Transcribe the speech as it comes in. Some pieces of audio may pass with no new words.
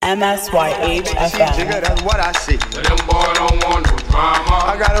MSYH-FM. Jigga, that's what I see. Them boy don't want no drama.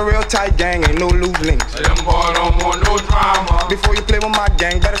 I got a real tight gang, ain't no loose links. Them boy don't want no drama. Before you play with my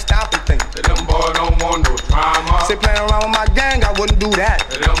gang, better stop and think. Them boy don't want no drama. Say playing around with my gang, I wouldn't do that.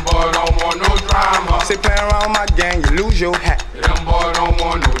 Them boy don't want no drama. Say playing around with my gang, you lose your hat. Them boy don't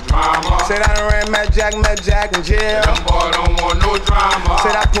want no drama. Said I done ran Mad Jack in jail. Them boy don't want no drama.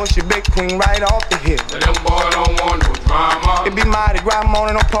 Said I pushed your big queen right off the hill. Them boy don't want no drama. It be Mardi Gras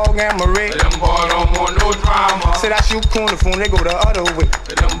morning on Paul Marie. Them boy don't want no drama. Said I shoot coon the phone, they go the other way.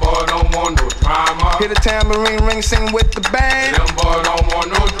 Them boy don't want no drama. Hear the tambourine ring, sing with the band. Them boy don't want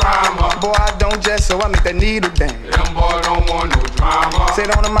no drama. Boy, I don't jest, so I make that needle dance. Them boy don't want no drama.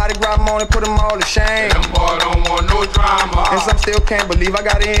 Said on the Mardi Gras morning, put them all to shame. Them boy don't want no drama. And some still can't believe I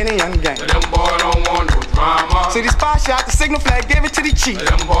got it in a young gang. Them boy don't want no drama. See the spot shot, the signal flag, gave it to the chief.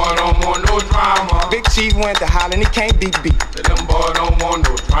 Them boy don't want no drama. Big chief went to hollering, he can't be beat. Them boy don't want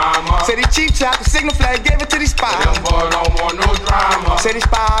no drama. Say the chief shot, the signal flag, gave it to the spy. Them boy don't want no drama. Say the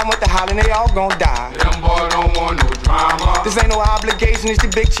spy went to hollering, they all gon' die. Them boy don't want no drama. This ain't no obligation, it's the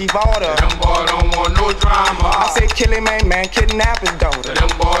big chief order. Them boy don't want no drama. I say kill him, man, kidnap his daughter. Them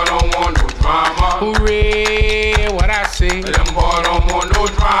boy don't want no drama. Hooray, what I see. Them boy don't want no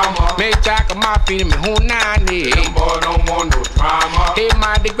drama. Make Jack my feet me who nani. Them boy don't want no drama. Hey,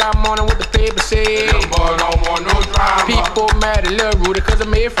 Mardi Gras morning with the paper say. Them boy don't want no drama. People mad at Lil Rudy cause I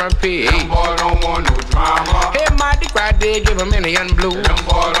made front page. Them boy don't want no drama. Hey, Mardi Gras day give him Indian blue. Them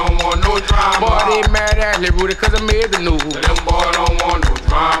boy don't want no drama. Boy, they mad at Lil Rudy cause I made the news. Them boy don't want no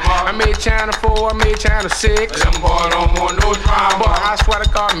drama. I made channel 4, I made channel 6. Them boy don't want no drama. Boy, I swear to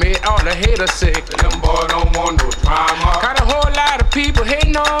God, made all the haters sick. Them boy don't want no drama. Got a whole lot of people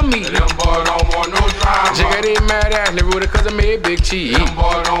hating on me. Them boy don't want no drama. Jigga, they mad at Lil Rudy cause I made big cheese. Them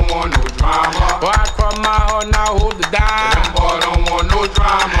boy don't want no drama. Boy, I cross my heart now, hope to die. Them boy don't want no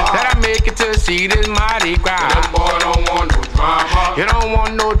drama. That I make it to see this Mardi Them Gras. boy don't want no drama. You don't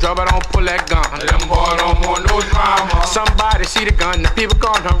want no trouble, don't pull that gun. Them boy don't want no drama. Somebody see the gun, the people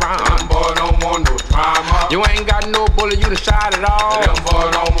gonna run. Them boy don't want no drama. You ain't got no bullet, you done shot it all. Them boy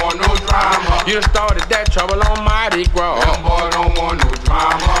don't want no drama. You done started that trouble on Mardi Gras. Them boy don't want no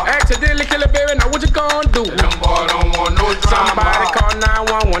drama. Accidentally kill a baby, now what you gonna do? Them boy don't want no drama. Somebody call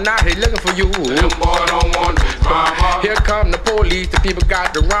 911 out here looking for you. Them boy don't want no drama. Here come the police, the people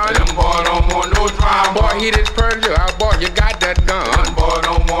got to run. Them boy don't want no drama. Boy, he just purged you out, boy, you got that gun. Them boy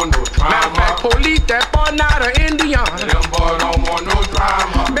don't want no Matter of fact, drama. police, that boy not an Indian. Them boy don't want no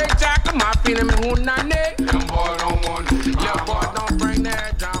drama. Big Jack, come on, feeling me who not neck. Them boy don't want no Little drama. boy, don't bring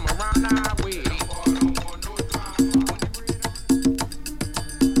that drama around our way.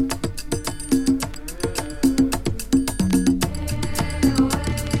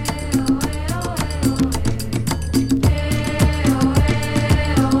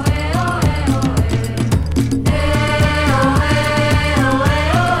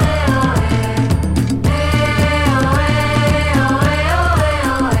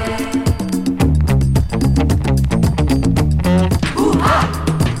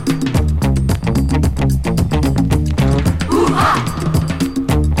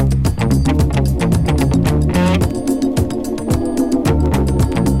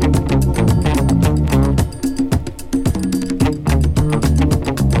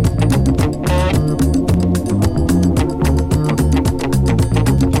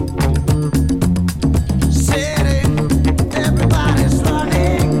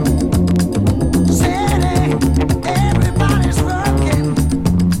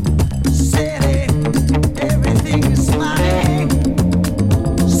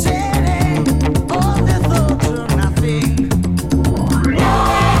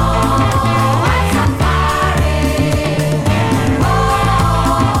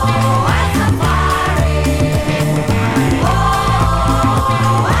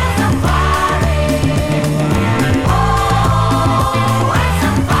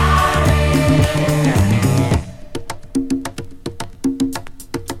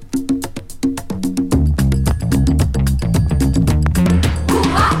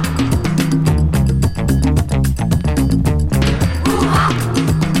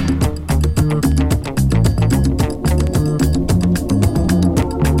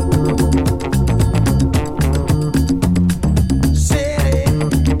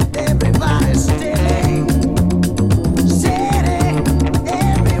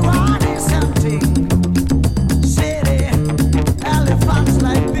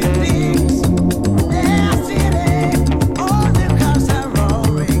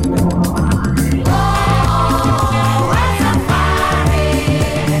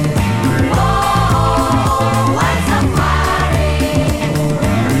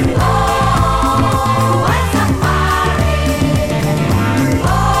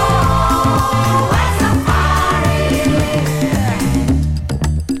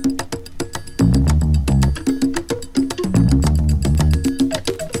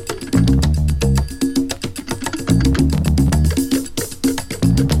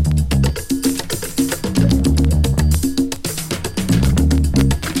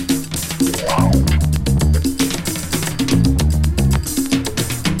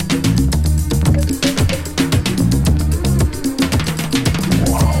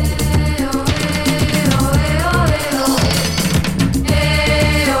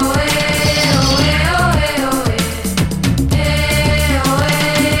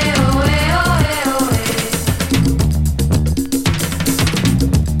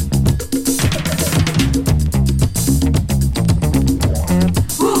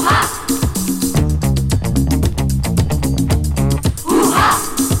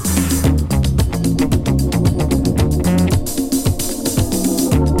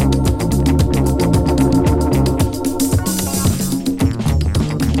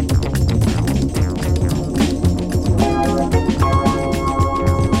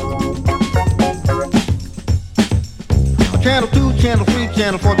 Channel 2, Channel 3,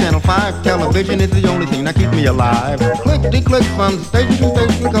 Channel 4, Channel 5. Television is the only thing that keeps me alive. Click from station to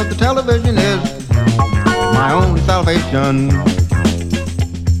station, because the television is my only salvation.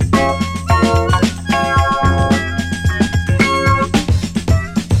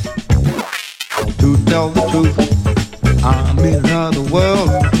 To tell the truth, I'm in another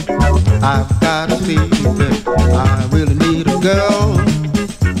world. I've got a secret, I really need a girl.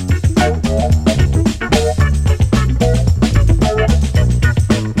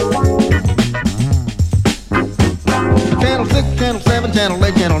 Channel 6, Channel 7, Channel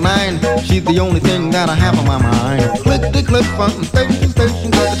 8, Channel 9. She's the only thing that I have on my mind. Click from station to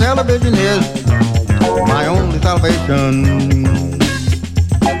station, 'cause the television is my only salvation.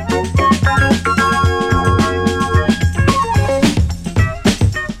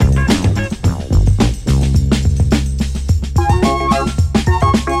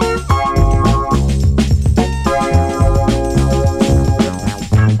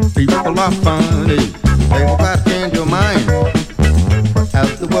 People are funny, they will try to change your mind. As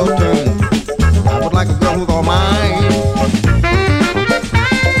the world turns, I would like a girl who's all mine.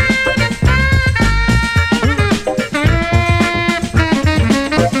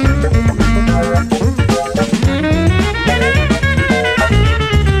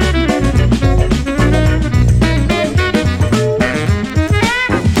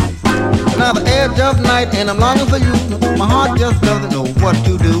 Now the edge of night and I'm longing for you. My heart just doesn't know what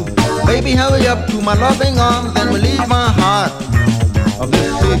to do. Baby, hurry up to my loving arms and relieve my heart of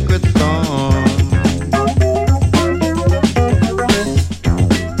this secret song.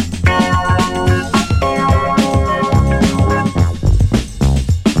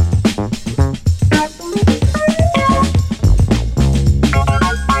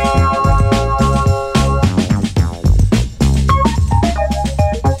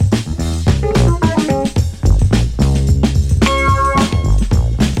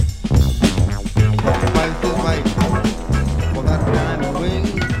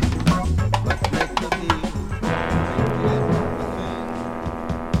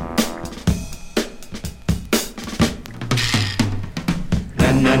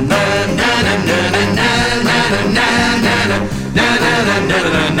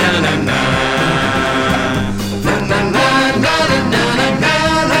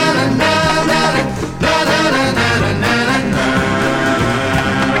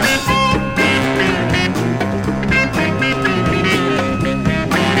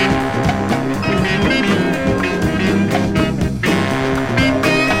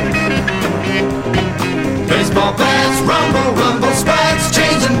 Baseball bats, rumble, rumble, spikes,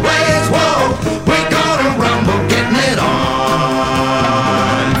 chains and blades, whoa, we're gonna rumble, getting it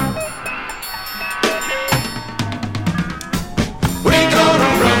on. We're gonna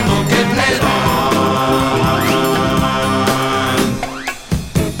rumble, getting it on.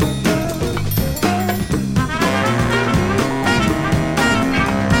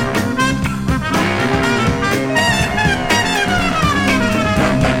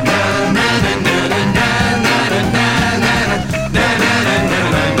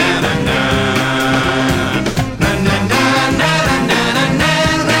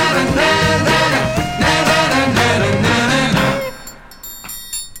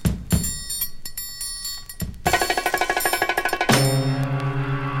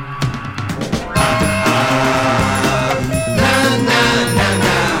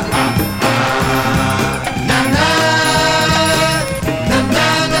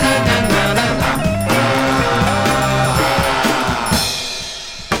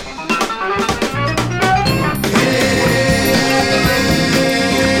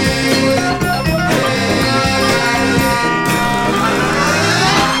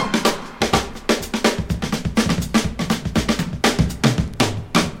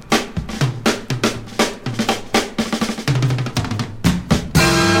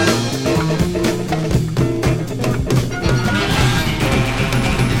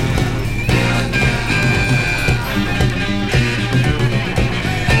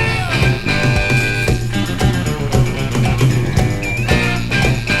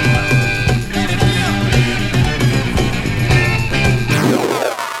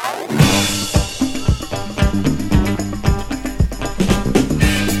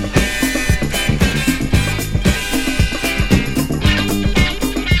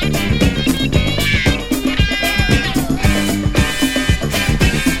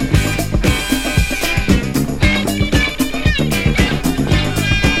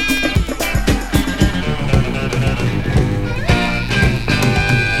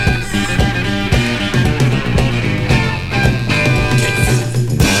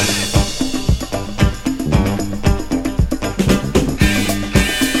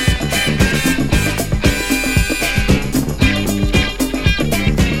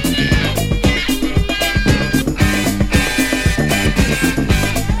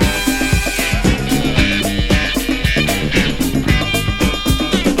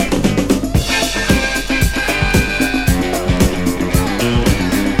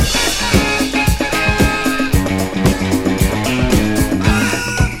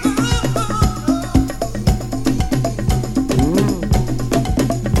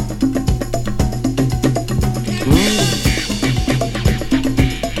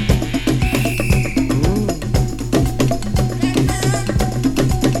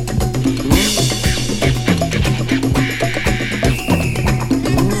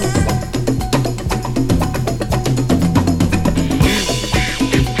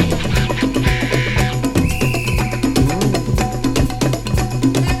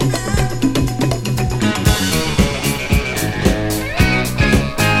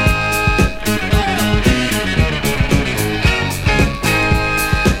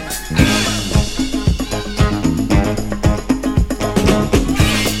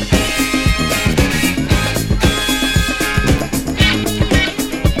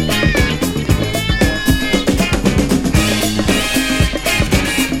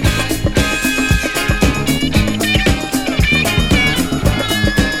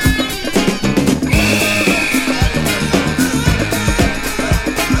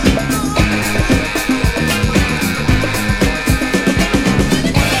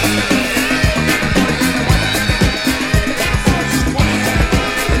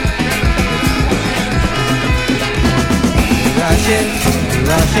 rushing, we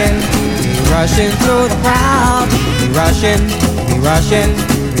rushing, we rushing through the crowd. We rushing, we rushing,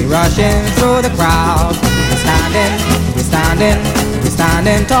 we rushing through the crowd. We standing, we standing, we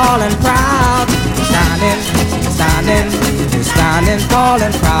standing tall and proud. We standing, we standing, we standing tall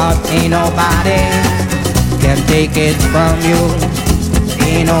and proud. Ain't nobody can take it from you.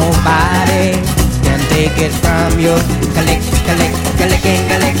 Ain't nobody can take it from you. Collect, collect, collecting,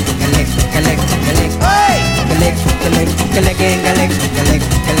 collect, collect, collect, collect. Hey! Collect, collect, collecting, collect, collect,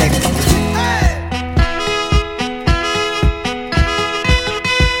 collect.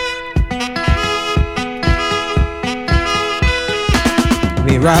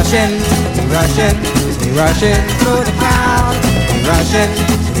 We rushing, we rushing, we rushing through the crowd. We rushing,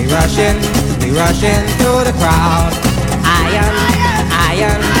 we rushing, we rushing through the crowd. Iron,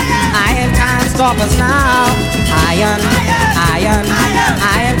 iron, iron can't stop us now. Iron, iron,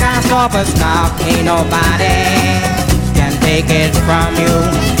 iron can't stop us now. Ain't nobody can take it from you.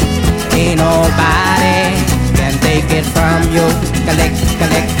 Ain't nobody can take it from you. Collect,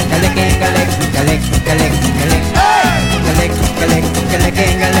 collect, collecting, collect, collect, collect, collect. Collect, collect,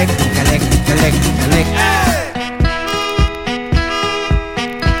 collecting, collect, collect, collect, collect.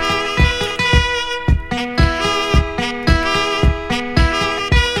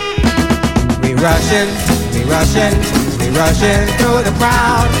 We rushing, we rushing, we rushing through the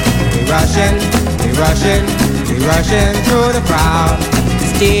crowd. We rushing, we rushing, we rushing through the crowd.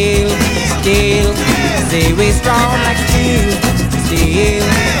 Steel, steel, say we strong like steel. Steel,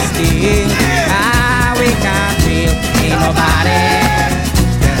 steel, ah, we can't feel. Ain't nobody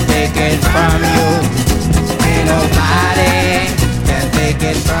can take it from you. Ain't nobody can take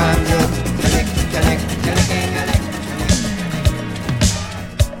it from you. Collect, collect, collect, collect.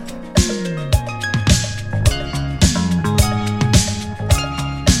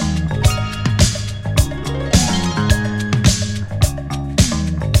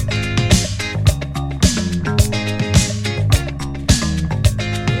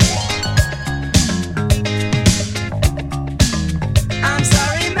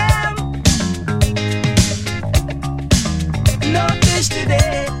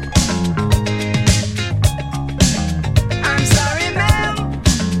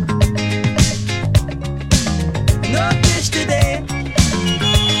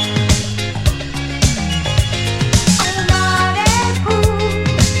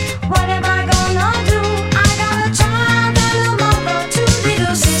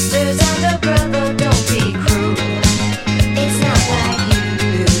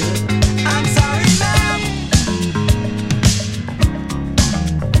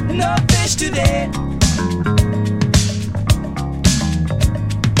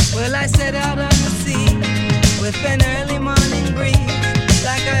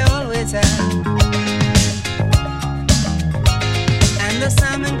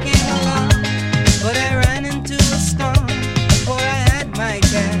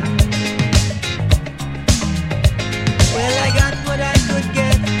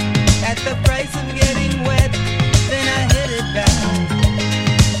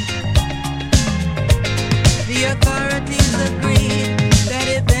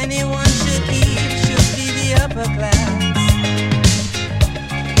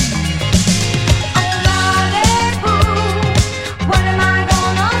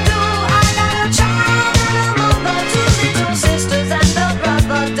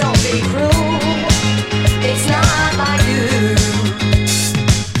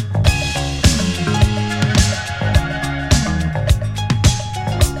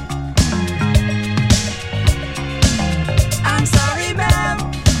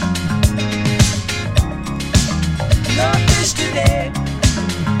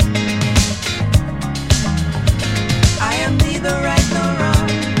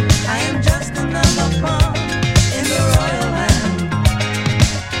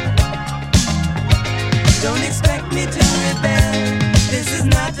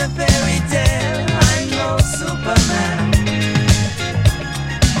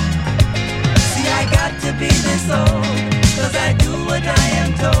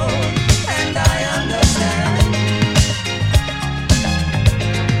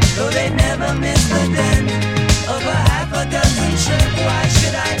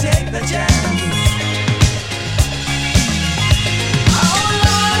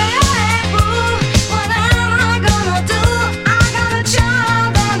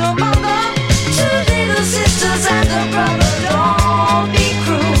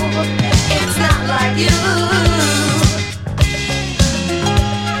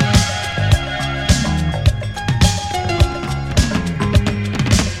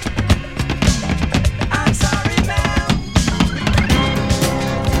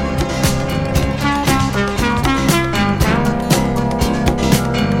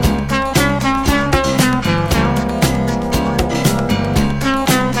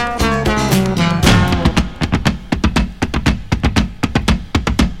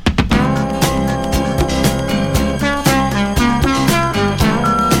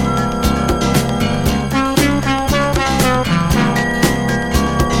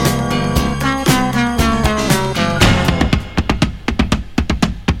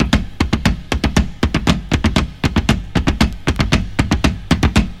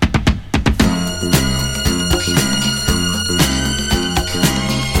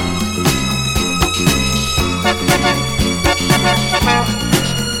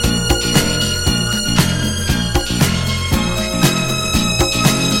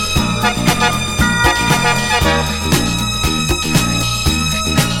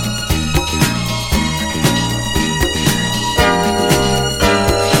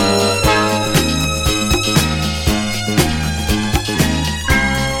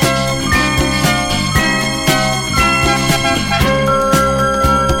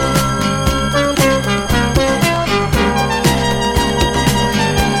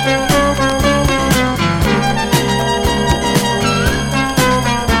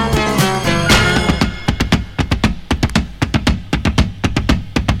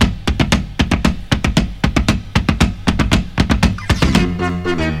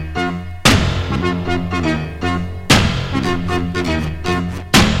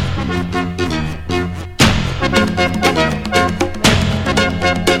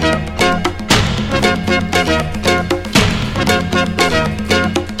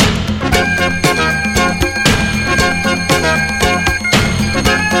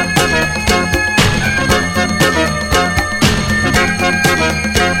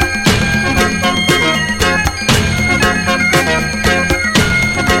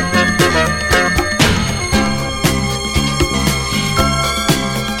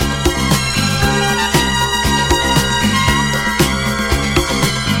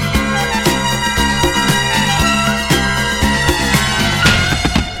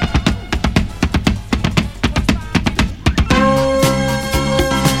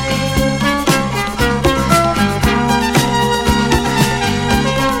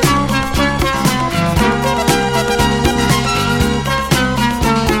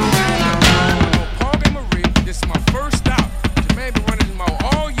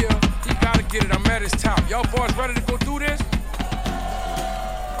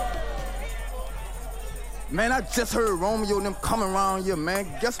 Man, I just heard Romeo and them coming around here, man.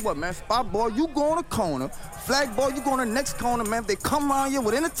 Guess what, man? Spot boy, you go on the corner. Flag boy, you go on the next corner, man. If they come around here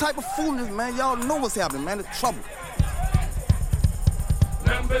with any type of foolishness, man, y'all know what's happening, man. It's trouble.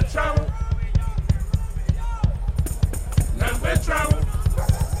 Number trouble. Number trouble.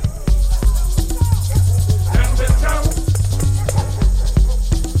 Number trouble.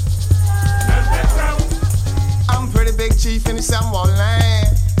 Number trouble. I'm pretty big chief in the Samoa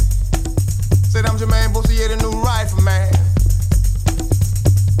land. Said I'm Jermaine Boussier, the new rifleman.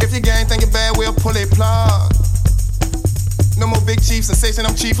 If your gang think it bad, we'll pull it plug. No more big chief sensation,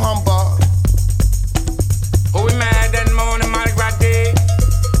 I'm Chief Humbug. Oh, we mad that morning, Mardi Gras Day.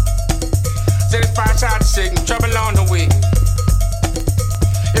 Said it's fire shot to shake, no trouble on the way.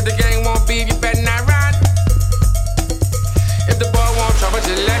 If the gang won't beef, you better not ride. If the boy want trouble,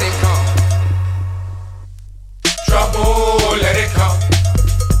 just let it come. Trouble, let it come.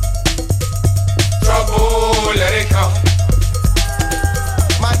 Trouble, let it come.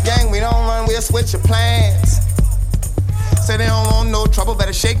 My gang, we don't run, we'll switch your plans. Say they don't want no trouble,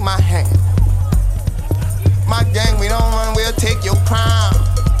 better shake my hand. My gang, we don't run, we'll take your crown.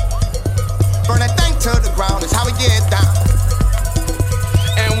 Burn that thing to the ground, that's how we get down.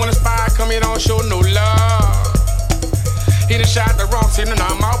 And when a spy come, he don't show no love. He done shot the wrong city, and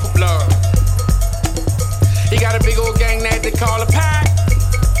I'm out for blood. He got a big old gang that they call a pack.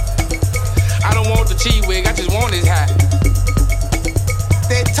 I don't want the cheese wig, I just want his hat.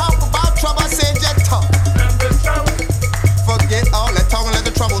 They talk about trouble, I said just talk. Forget all that talking, let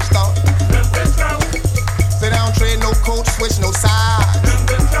the trouble start. Say they don't trade no coat, switch no sides.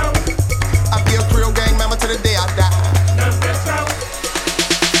 I be a Creole gang member till the day I die.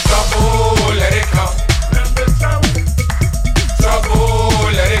 Trouble, let it come. Trouble,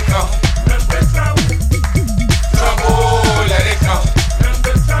 let it come. Trouble, let it come.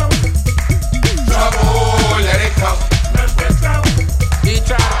 Trouble, let it come. He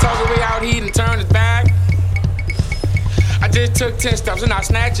tried to talk his way out, he done turned his back. I just took 10 steps and I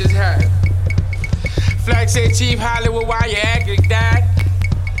snatched his hat. Flag said, Chief Hollywood, why you act like that?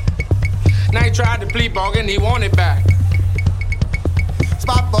 Now he tried to plead bargain, he wanted back.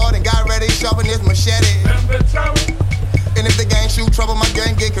 Spot board and got ready, sharpen his machete. And if the gang shoot trouble, my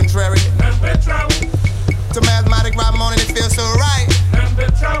gang get contrary. To mathematic rap morning, it feels so right.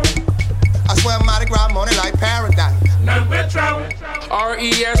 I swear Mardi Gras morning like paradise.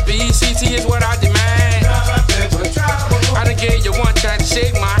 R-E-S-P-E-C-T is what I demand. I done gave you one chance to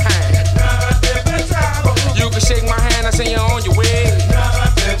shake my hand. You can shake my hand, I send you on your way.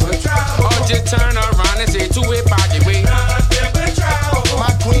 Or just turn around and say two-way pocket way.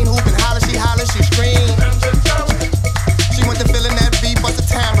 My queen hoopin' holler, she scream. She went to feeling that beat, bust a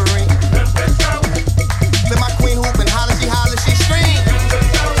tambourine. Then my queen hoopin' holler, she scream.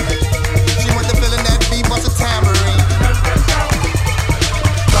 She went to feeling that beat, bust a tambourine.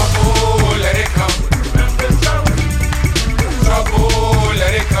 Trouble, let it come. Trouble,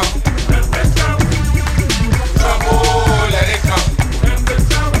 let it come. Trouble, let it come.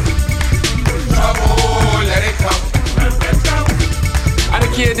 Trouble, let it come. I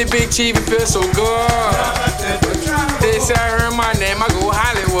done killed the big chief, it feels so good. They say I heard my name, I go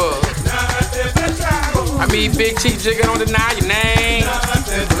Hollywood. I mean big chief, jigger, don't deny your name.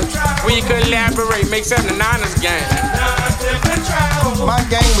 When you collaborate, make 79ers gang. My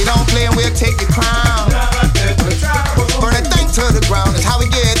gang, we don't play and we'll take your crown. Burn that thing to the ground, that's how we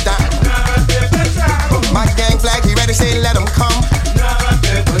get down. My gang flag, he ready, say let him come.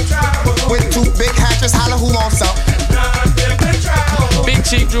 With two big hatchets, holla who wants some. Big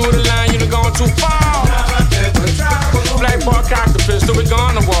chief drew the line, you done gone too far. Black bar cocked the pistol, we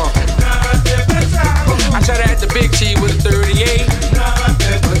gonna walk. I shot at the big chief with a 38.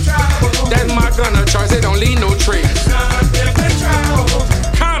 That's my gun of choice, they don't leave no trace.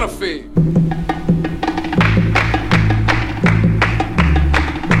 Counterfeit.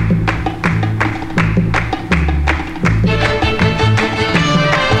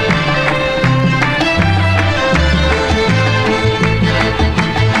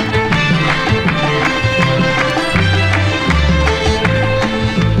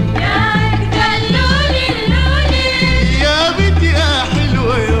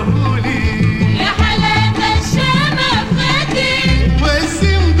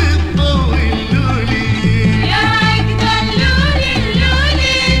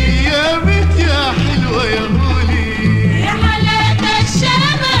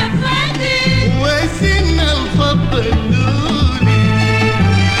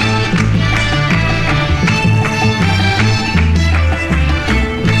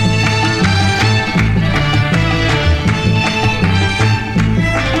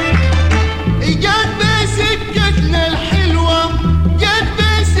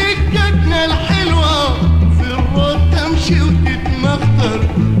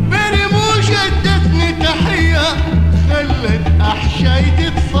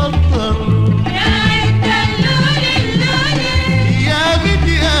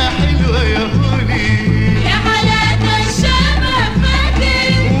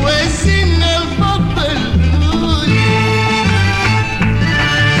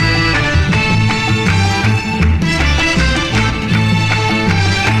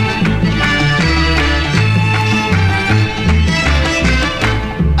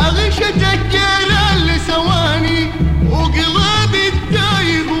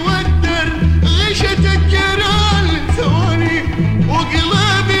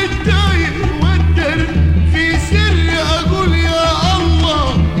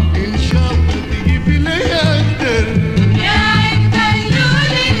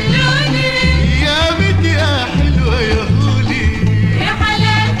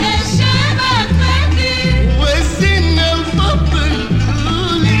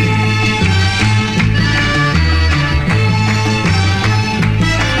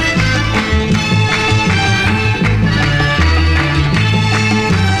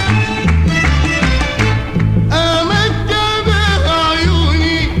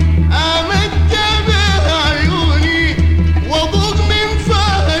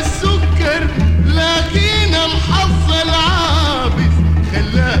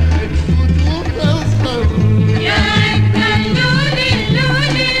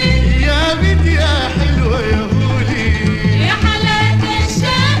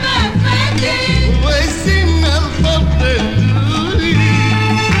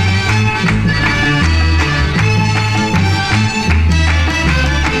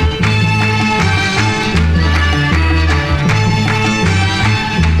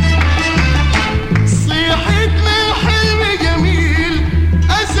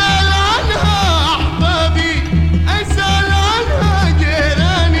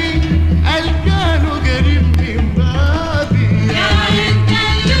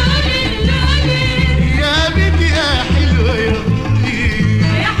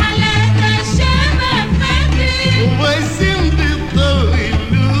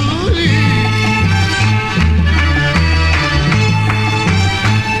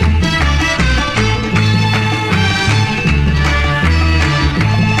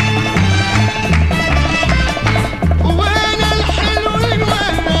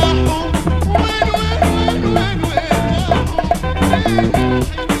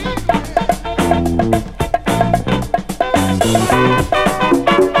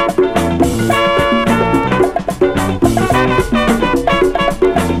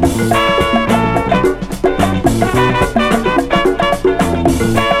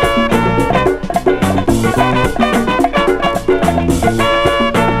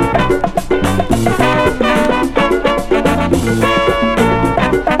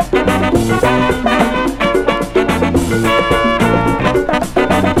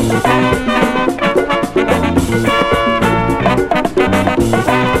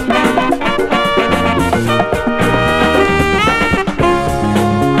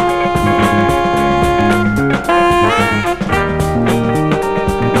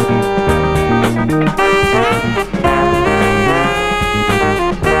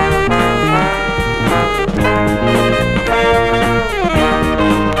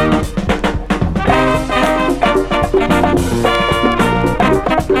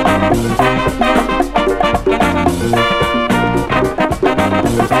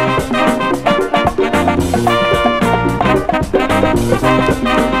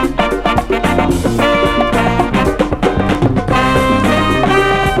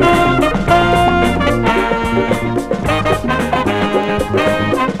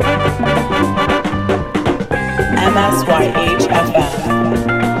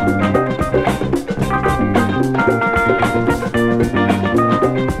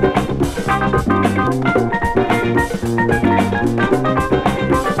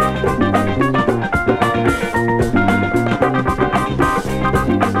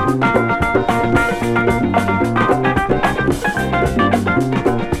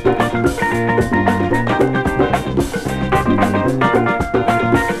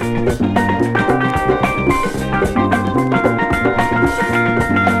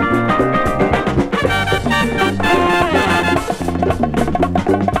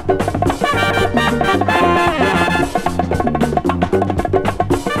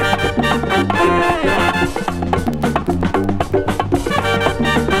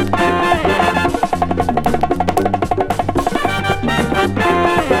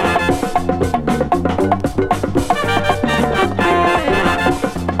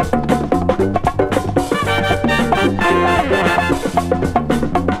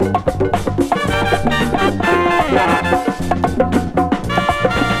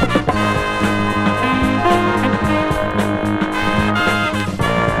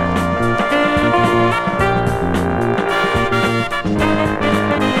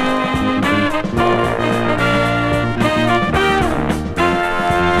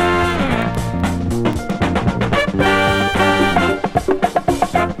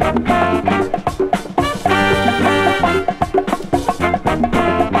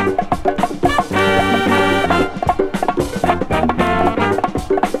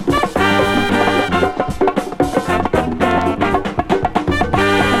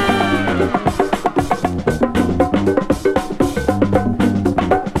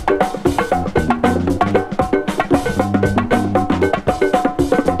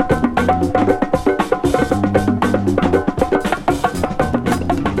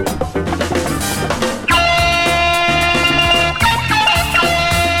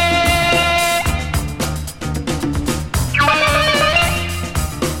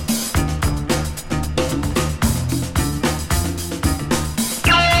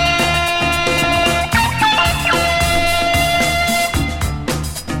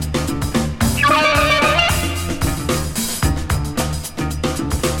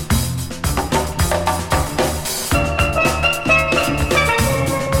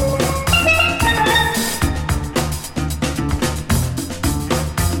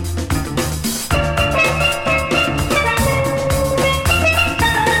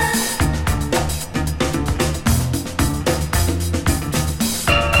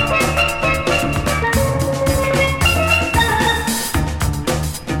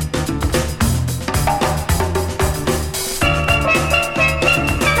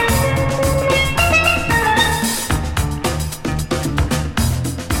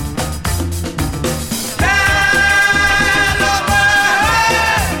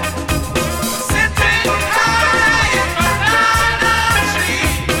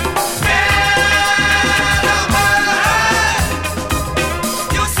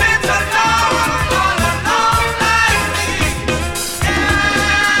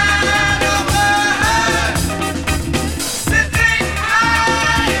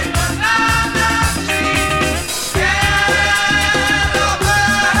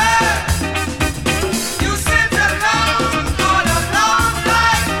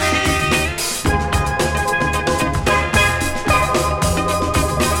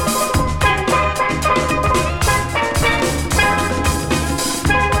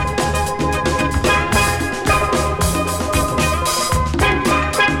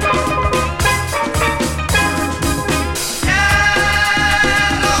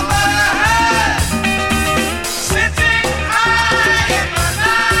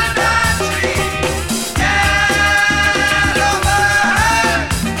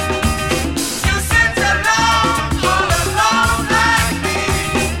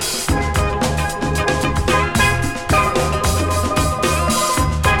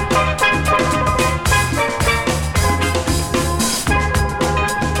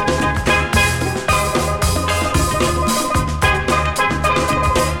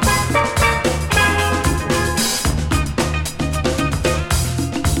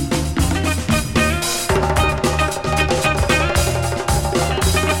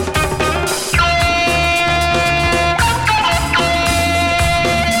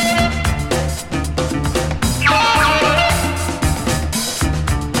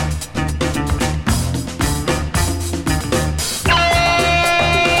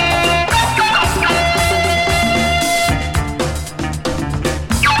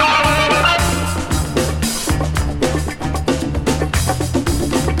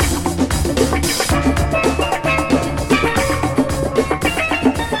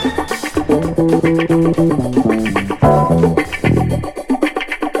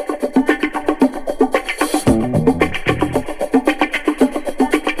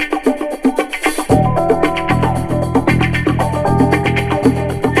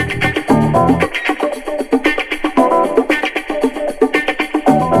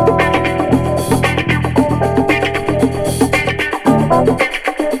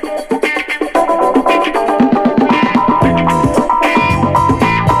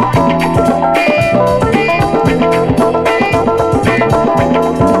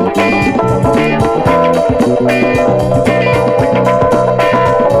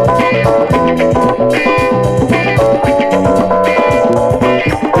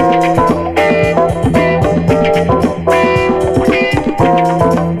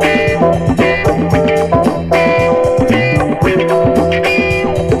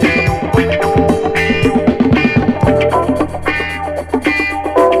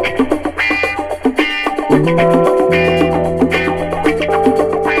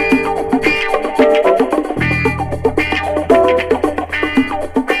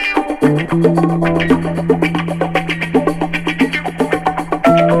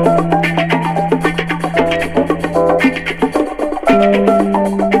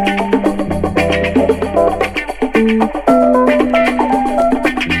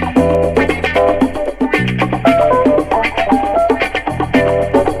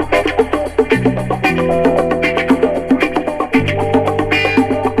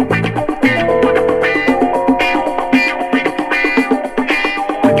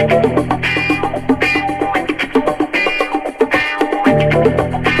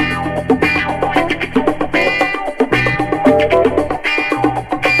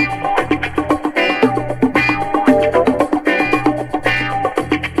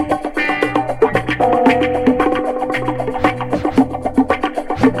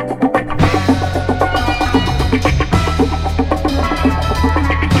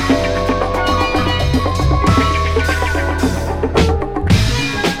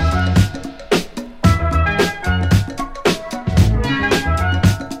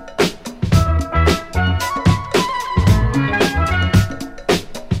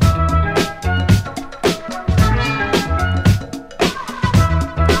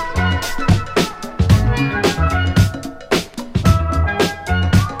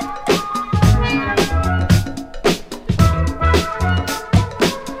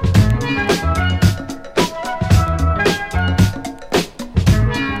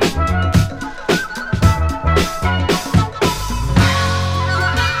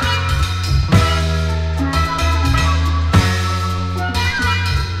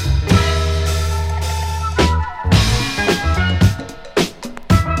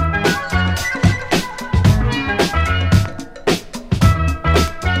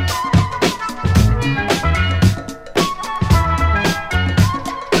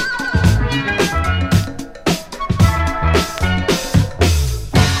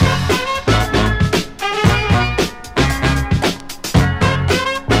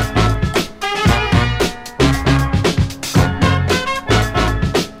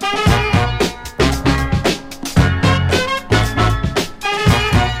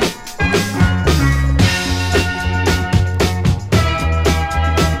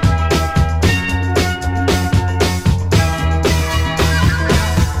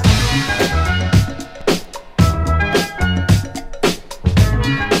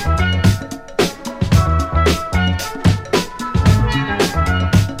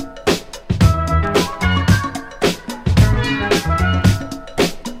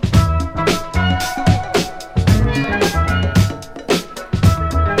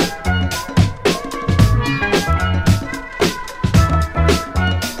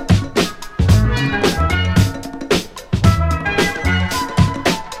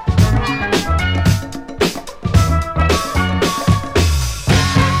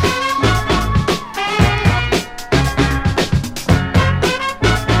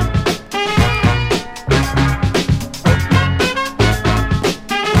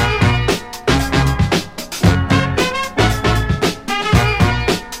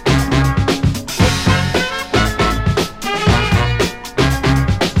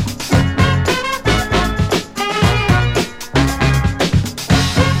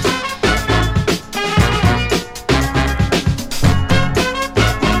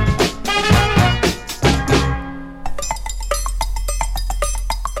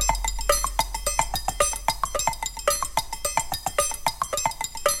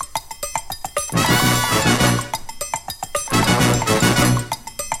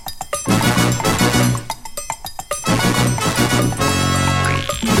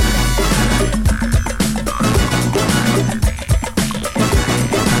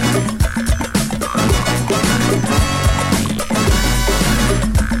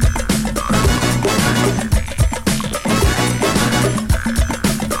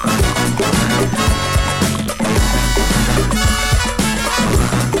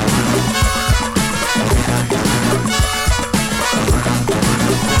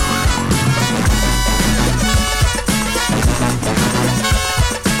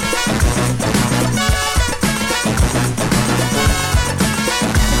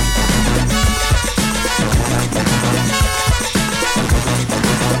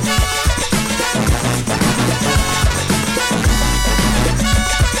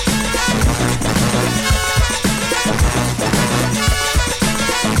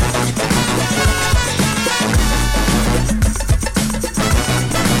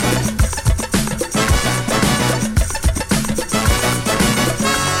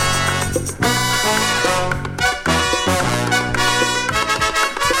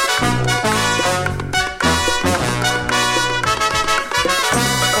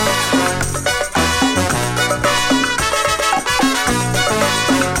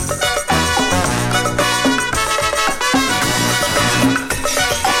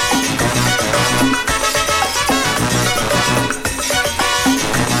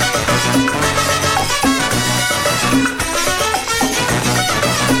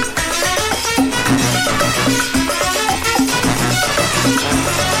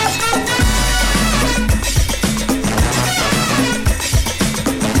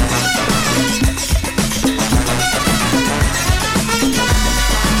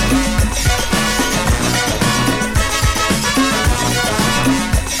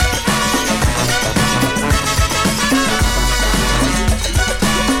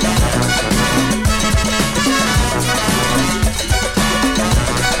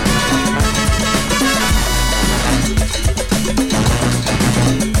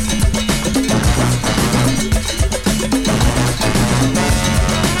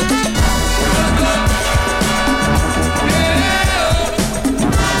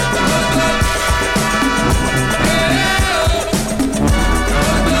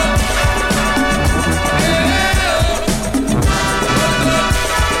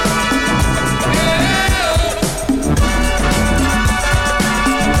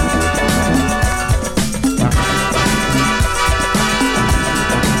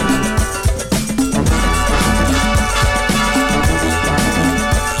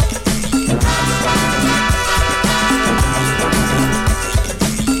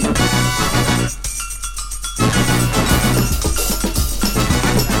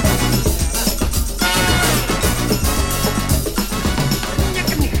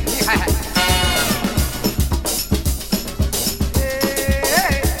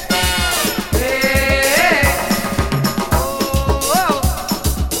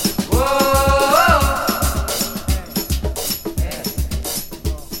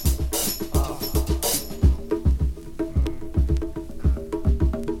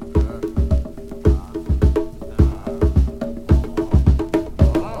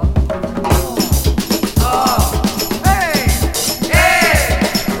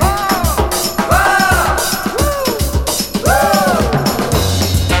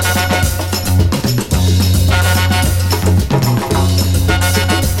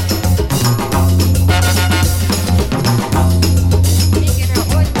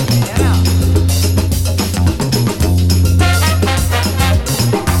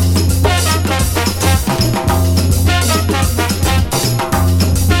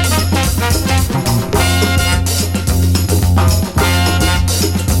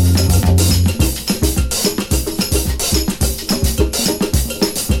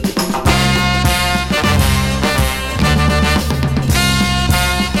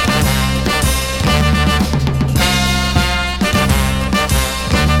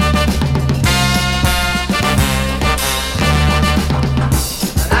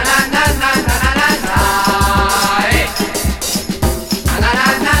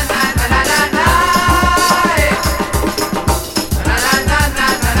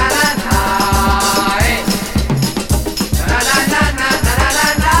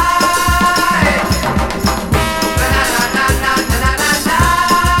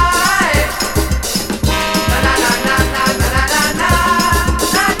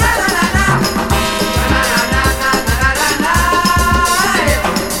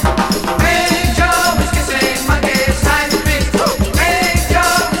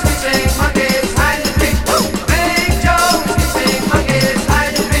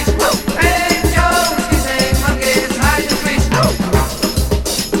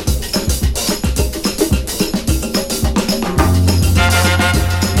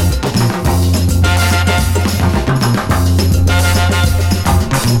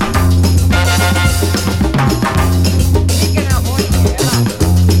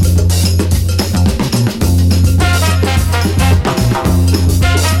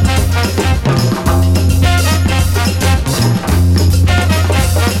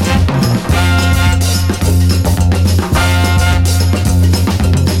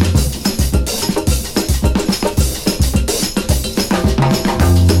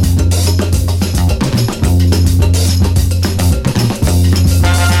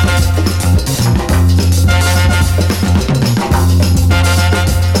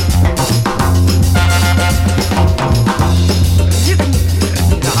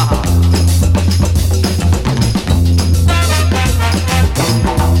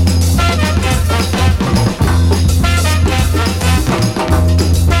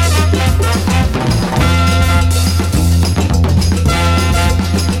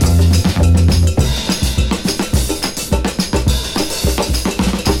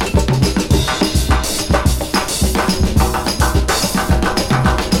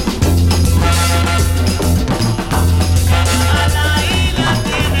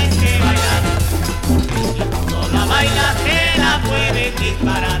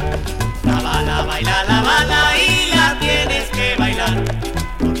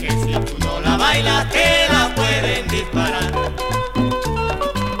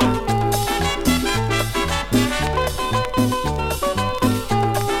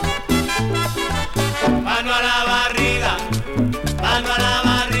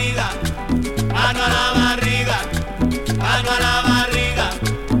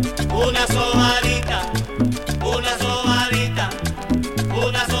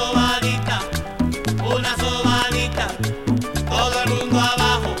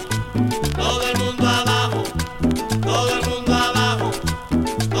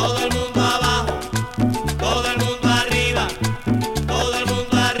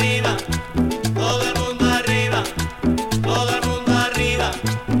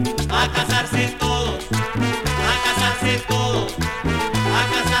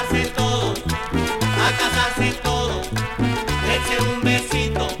 casarse todos, a casarse todos. Dense un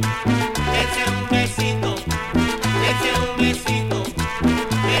besito, dense un besito, dense un besito,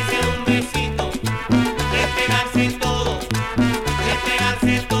 dense un besito. Despegarse todos,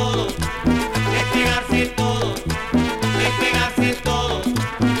 despegarse todos, despegarse todos, despegarse todos.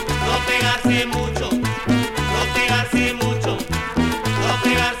 No pegarse mucho, no pegarse mucho, no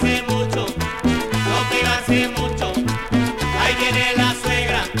pegarse mucho, no pegarse mucho. Ahí viene la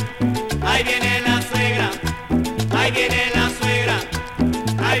suegra, ahí viene la suegra,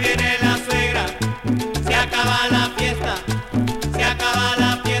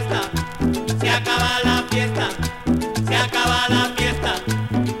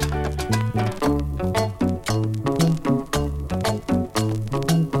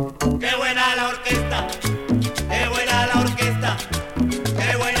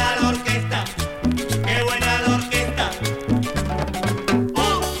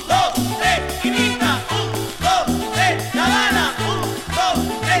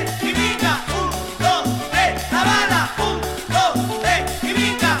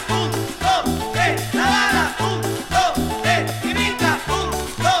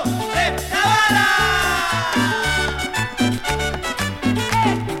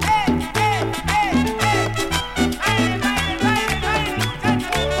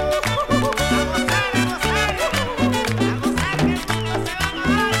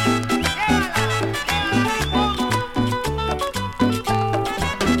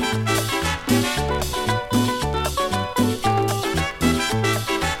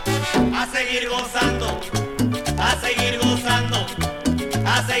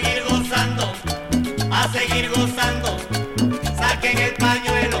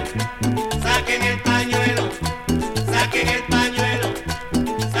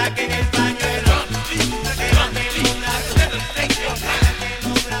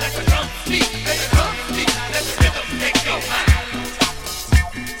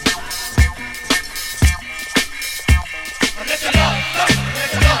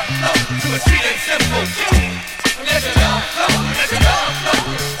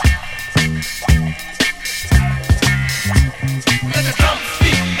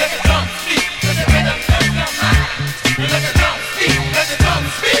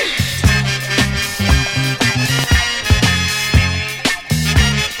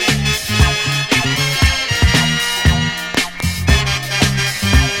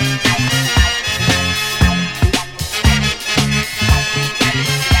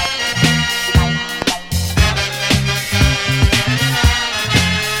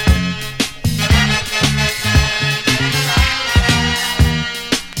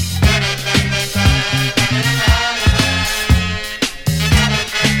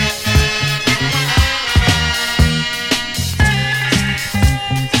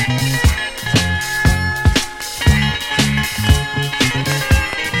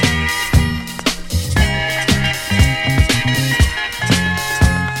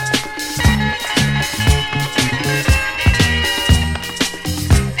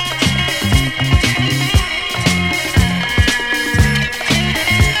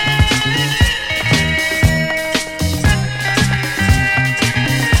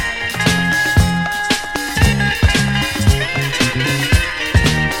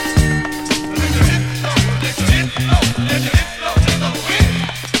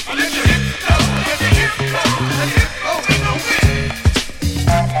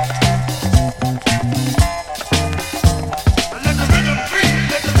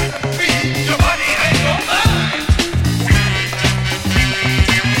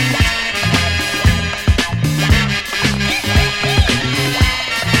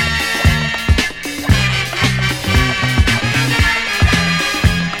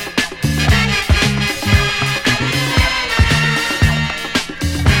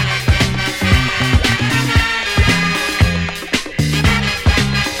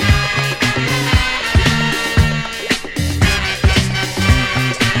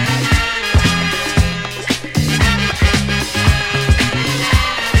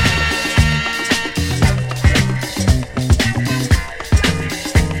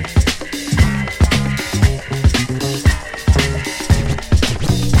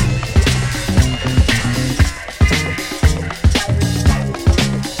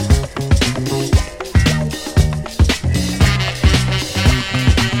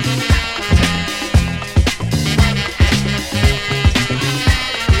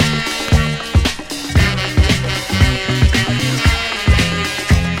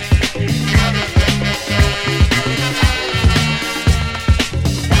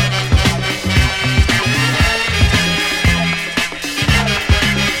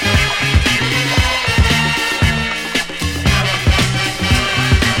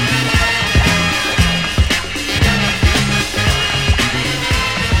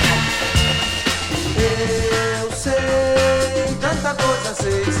 coisa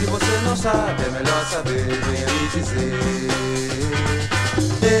sei, se você não sabe, é melhor saber, venha me dizer.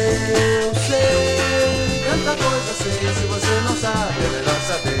 Eu sei, tanta coisa sei, se você não sabe, é melhor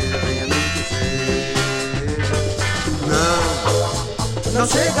saber, venha me dizer. Não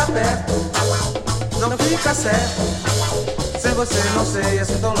chega perto, não fica certo, sem você não sei,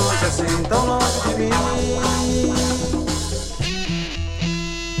 assim tão longe de mim.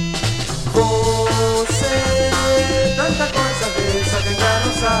 Você, tanta coisa vê, só quem já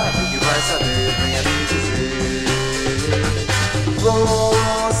não sabe que vai saber, venha me dizer.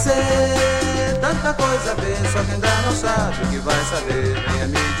 Você, tanta coisa vê, só quem já não sabe que vai saber, venha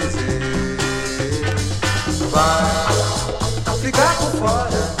me dizer. Vai ficar por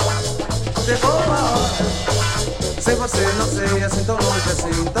fora, chegou a hora, sem você não sei, assim tão longe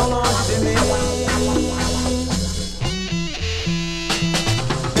de mim.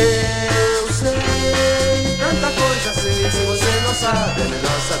 Tanta coisa sei, se você não sabe, é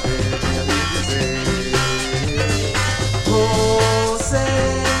melhor saber, venha me dizer. Você,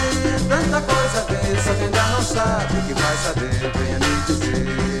 tanta coisa vê, só quem ainda não sabe que vai saber, venha me dizer.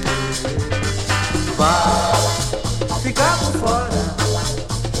 Vai ficar por fora,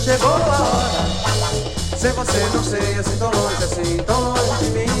 chegou a hora, sem você não sei, assim tão longe de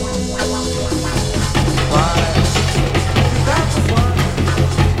mim. Vai ficar por fora.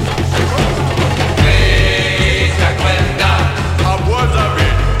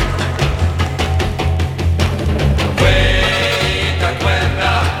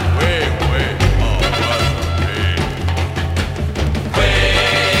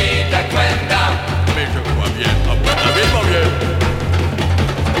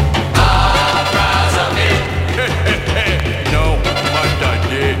 No, mata.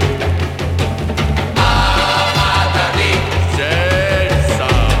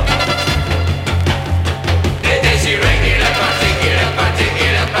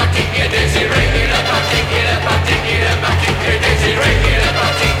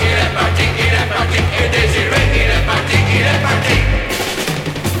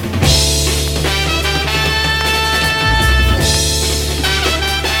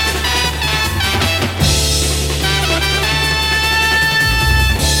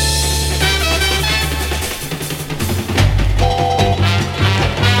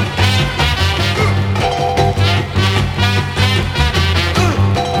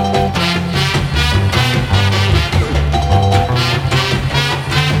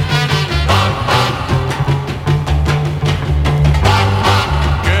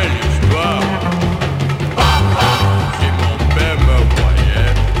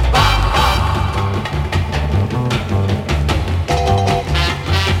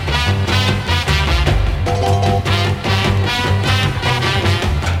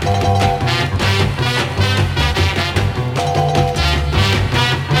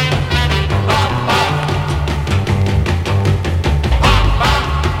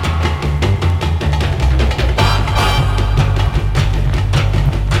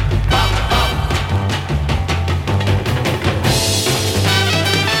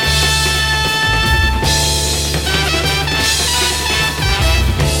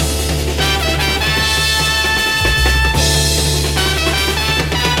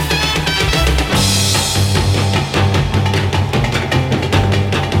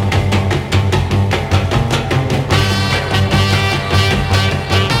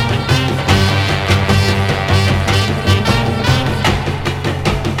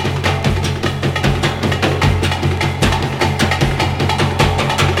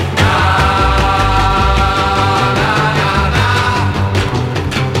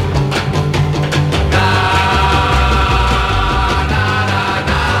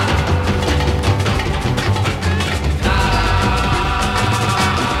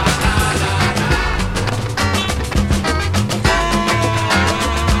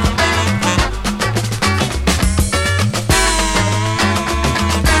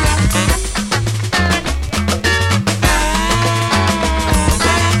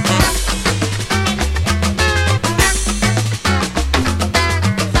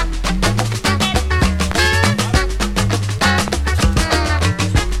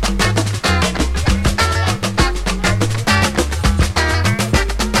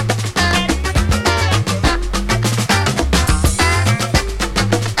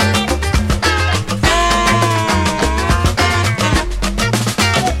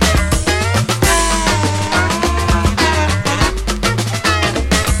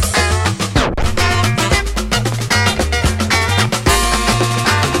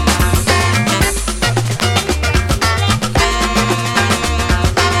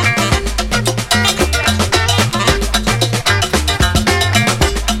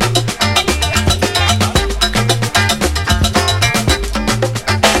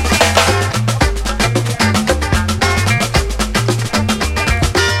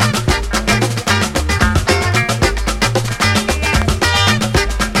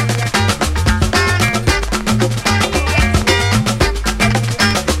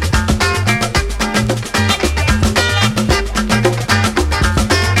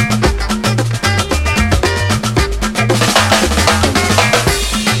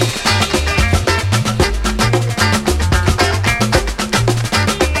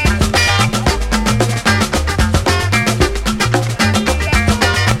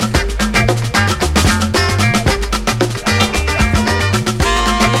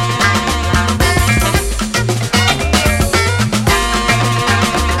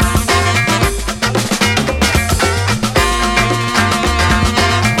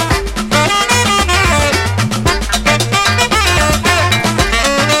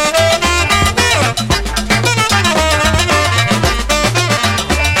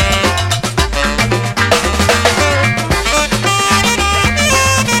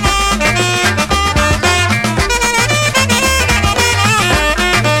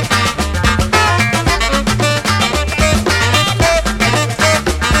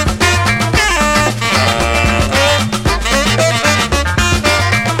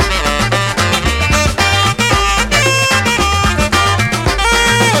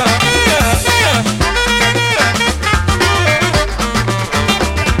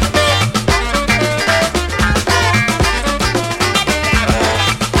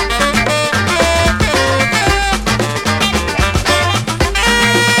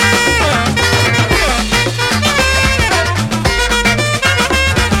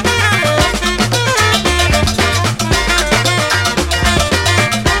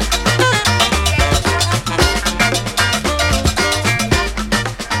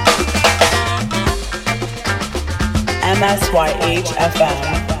 MSYH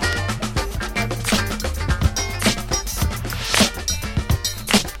FM.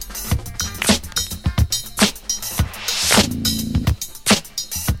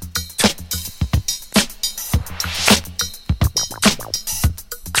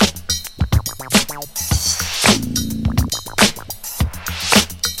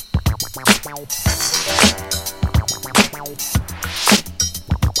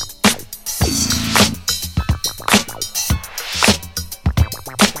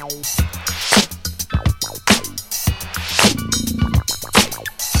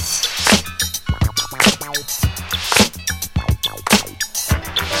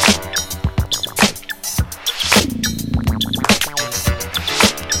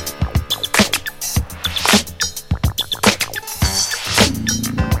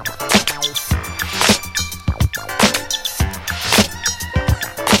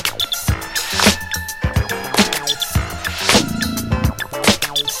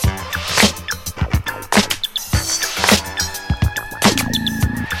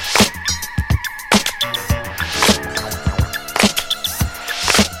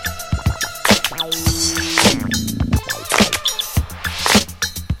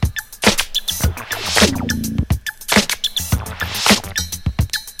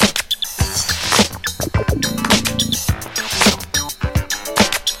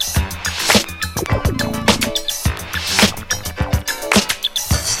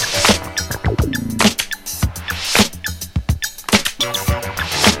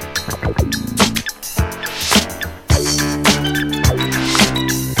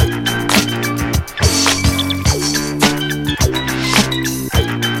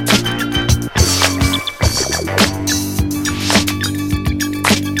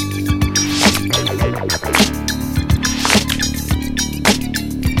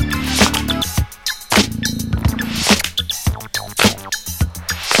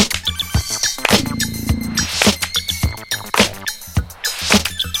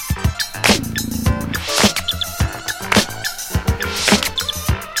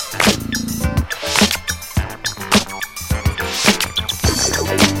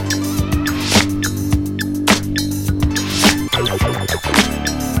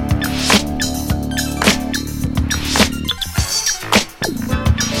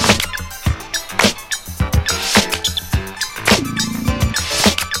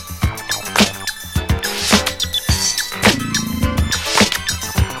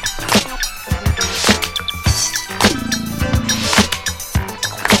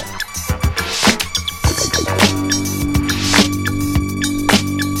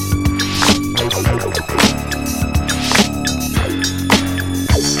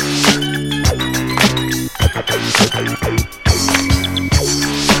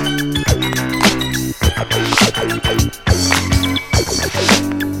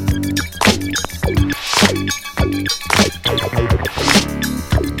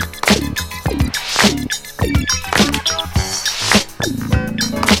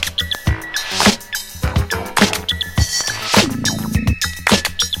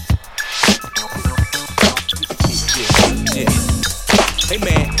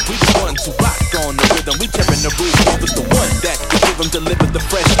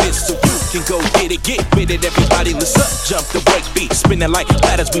 Like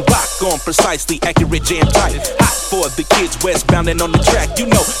ladders, we rock on precisely accurate, jam tight. Hot for the kids westbound and on the track. You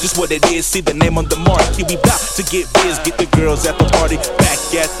know just what it is. See the name on the mark. Here we bout to get biz, get the girls at the party, back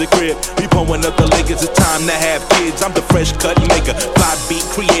at the crib. We pulling up the Lakers. It's time to have kids. I'm the fresh cut maker, fly beat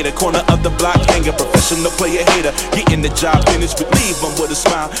creator, corner of the block hanger, professional player hater. Getting the job finished, but leave them with a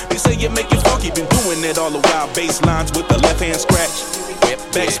smile. They say you make it funky, been doing it all the while. Bass lines with the left hand scratch.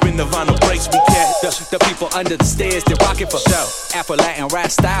 Backspin the vinyl breaks we catch. The people under the stairs, they rockin' for show. Afro Latin rap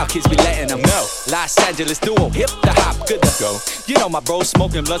style, kids be letting them know. Los Angeles duo, hip the hop, good to go. You know my bro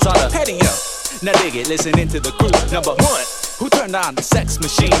smoking blunts on the patio. Now dig it, listening to the group number one. Who turned on the sex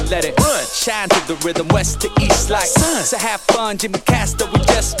machine, let it run. Shine to the rhythm, west to east like sun. So have fun, Jimmy Castor, we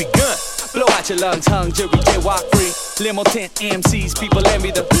just begun. Blow out your lungs, hung, jury, jaywalk free. Limo tent MCs, people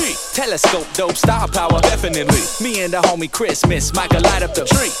envy the beat. Telescope, dope, star power, definitely. Me and the homie Chris Miss Michael light up the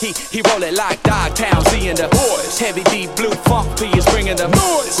tree. He roll it like Dogtown, seeing the boys. Heavy D, blue funk P is bringing the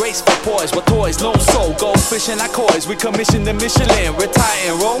noise. Graceful poise with toys, no soul, go fishing like coys. We commission the Michelin, retire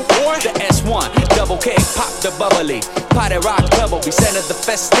and roll. The S1, double K, pop the bubbly. Party rock double, we centered the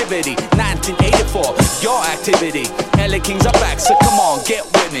festivity. 1984, your activity. LA Kings are back, so come on, get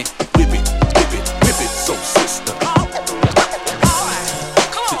with me. Whip it, whip it, whip it, so sister.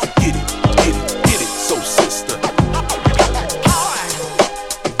 Get it, so sister.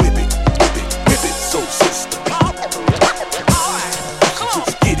 Whip it, whip it, whip it, so sister.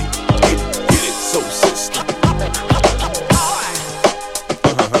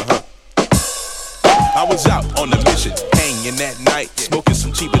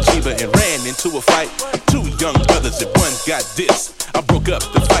 fever and ran into a fight. Two young brothers and one got this. I broke up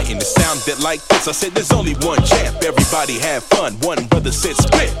the fight and it sounded like this. I said there's only one champ, everybody have fun. One brother said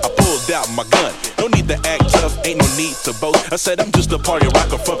split, I pulled out my gun. No need to act tough, ain't no need to boast. I said I'm just a party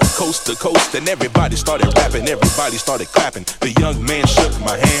rocker from coast to coast. And everybody started rapping, everybody started clapping. The young man shook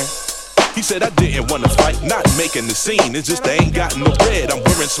my hand. He said I didn't wanna fight, not making the scene. It's just I ain't got no bread. I'm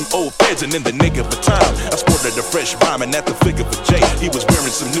wearing some old feds and in the nick of a time I sported a fresh rhyme and at the flick of a J he was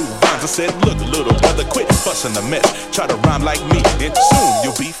wearing some new rhymes. I said, look, little brother, quit busting a mess. Try to rhyme like me and soon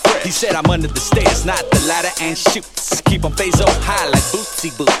you'll be fresh. He said I'm under the stairs, not the ladder, and shoots. Keep on face up high like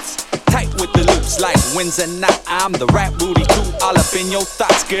bootsy boots. Tight with the loops like Wednesday night. I'm the rap Rudy too, all up in your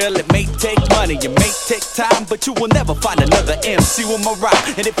thoughts, girl. It may take money, it may take time, but you will never find another MC with my rhyme.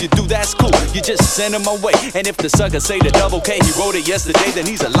 And if you do, that's cool, you just send him away. And if the sucker say the double K, he wrote it yesterday, then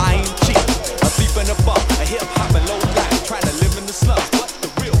he's a lying cheat. A thief in a bump, a hip hop and low life, trying to live in the slums, but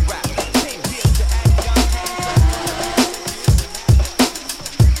the real rap came here to act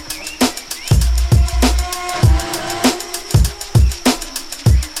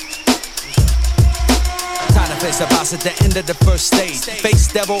face the boss at the end of the first stage. Face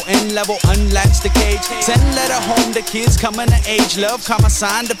devil in level, unlatch the cage. Send letter home to kids coming to age. Love, comma,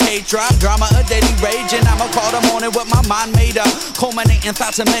 sign the page. Drop drama, a daily rage. And I'ma call the morning with my mind made up. Culminating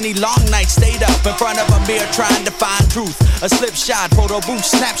thoughts of many long nights stayed up in front of a mirror trying to find truth. A slip shot, photo booth,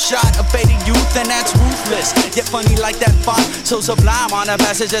 snapshot of fading youth. And that's ruthless, yet funny like that font. So sublime on a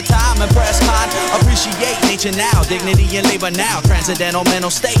passage of time. Impress con, appreciate nature now. Dignity and labor now. Transcendental mental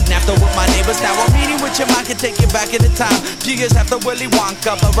state. And after with my neighbors now, I'm meeting with your mind can take you back in the time. Few years after Willy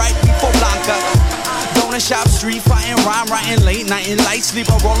Wonka, but right before Blanca. Donut shop, street fighting, rhyme writing, late night and light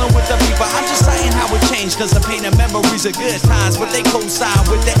sleeper, rolling with the people. I'm just citing how it changed, cause the pain and memories of good times, but they co-sign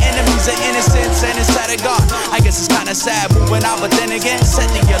with the enemies of innocence and inside of God. I guess it's kinda sad moving out, but then again, set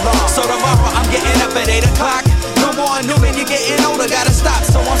the alarm. So tomorrow I'm getting up at 8 o'clock. No more Newman, you're getting older, gotta stop.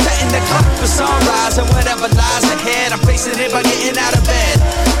 So I'm setting the clock for sunrise, and whatever lies ahead, I'm facing it by getting out of bed.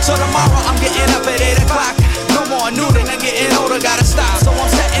 So tomorrow I'm getting up at 8 o'clock. No more Newman, I'm getting older, gotta stop. So I'm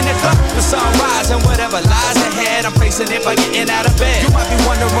setting the clock for sunrise, and whatever lies ahead, I'm facing it by getting out of bed. You might be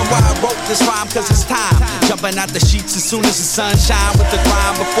wondering why I wrote this rhyme, cause it's time. Jumping out the sheets as soon as the sun shine with the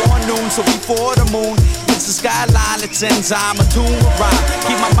grind before noon, so before the moon hits the skyline, it's enzyme, a tune with rhyme.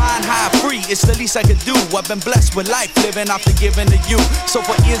 Keep my mind high, free, it's the least I could do. I've been blessed with life, living off the giving to you. So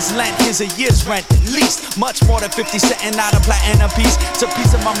for years lent, here's a year's rent at least. Much more than 50 cent out of platinum piece. It's a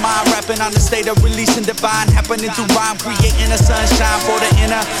piece of my mind, rapping on the state of releasing divine, happening through rhyme, creating a sunshine for the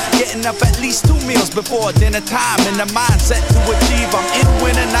inner. Getting up at least 2 meals before dinner time, in the mindset to achieve. I'm in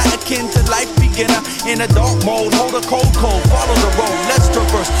winter, not akin to life beginner. In adult mode, hold a cold, follow the road, let's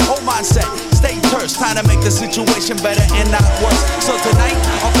traverse. Whole mindset, stay terse, time to make the situation better and not worse. So tonight,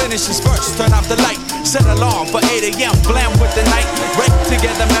 I'll finish this verse, turn off the light, set alarm for 8 a.m., blam with the night. Break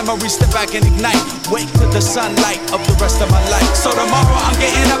together memories, step back and ignite. Wake to the sunlight of the rest of my life. So tomorrow, I'm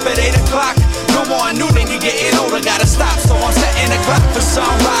getting up at 8 o'clock. No more Newman, you're getting older, gotta stop. So I'm setting the clock for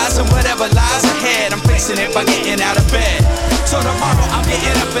sunrise, and whatever lies ahead, I'm facing it by getting out of bed. So tomorrow, I'm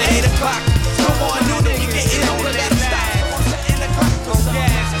getting up at 8 o'clock. No more Newman, you're getting older, gotta stop. So I'm setting the clock for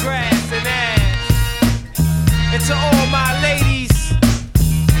sunrise. Gas, grass, and ass. And to all my ladies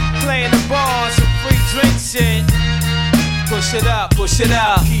playing the bars and free drink shit. Push it up,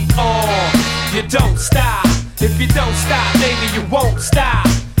 keep on. You don't stop. If you don't stop, baby, you won't stop.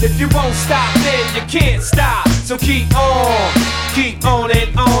 If you won't stop, then you can't stop. So keep on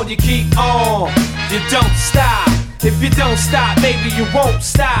and on, you keep on. You don't stop. If you don't stop, baby, you won't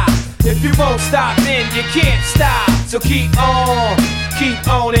stop. If you won't stop, then you can't stop. So keep on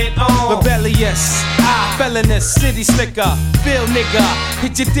and on. Rebellious, felonious, city slicker, Bill nigga.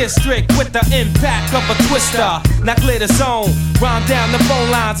 Hit your district with the impact of a twister. Now clear the zone, rhyme down the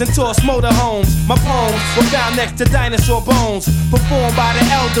phone lines and toss motorhomes. My poems were found next to dinosaur bones, performed by the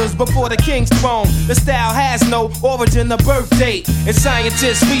elders before the king's throne. The style has no origin or birth date, and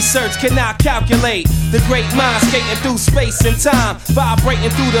scientists' research cannot calculate. The great mind skating through space and time, vibrating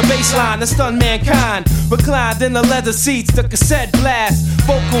through the baseline to stun mankind. Reclined in the leather seats, the cassette blast.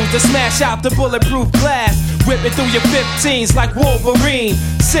 Vocals that smash out the bulletproof glass. Ripping through your 15s like Wolverine.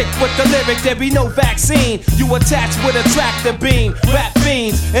 Sick with the lyric, there be no vaccine. You attached with a tractor beam. Rap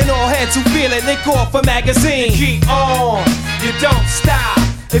fiends and all heads who feel it, lick off a magazine. Keep on, you don't stop.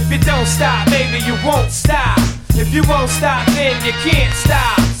 If you don't stop, baby, you won't stop. If you won't stop, then you can't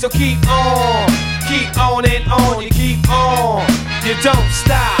stop. So keep on and on, you keep on. You don't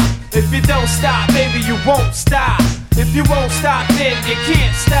stop. If you don't stop, baby, you won't stop. If you won't stop, then you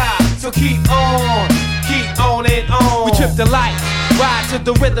can't stop. So keep on and on. We trip the light, ride to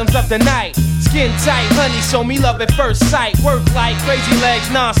the rhythms of the night. Skin tight, honey, show me love at first sight. Work like crazy legs,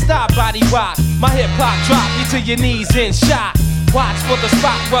 non-stop body rock. My hip-hop drop you to your knees in shock. Watch for the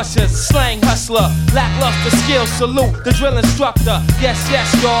spot rushers, slang hustler, lackluster skill, salute the drill instructor. Yes, yes,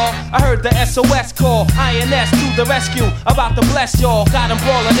 y'all, I heard the SOS call. INS to the rescue, about to bless y'all. Got them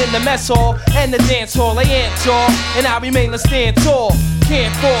brawling in the mess hall and the dance hall. They ain't y'all, and I remain to stand tall.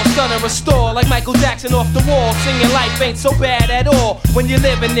 Can't fall, stun and restore like Michael Jackson off the wall. Singing life ain't so bad at all when you're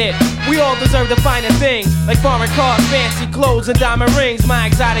living it. We all deserve the finer things, like foreign cars, fancy clothes, and diamond rings. My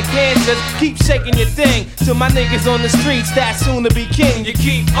exotic dancers keep shaking your thing. To my niggas on the streets, that's soon to be king. You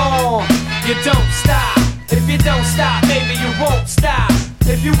keep on, you don't stop. If you don't stop, maybe you won't stop.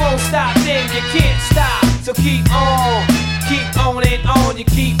 If you won't stop, then you can't stop. So keep on and on. You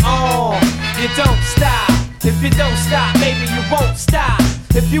keep on, you don't stop. If you don't stop, maybe you won't stop.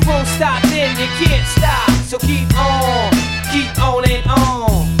 If you won't stop, then you can't stop. So keep on and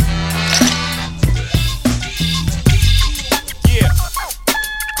on. Yeah.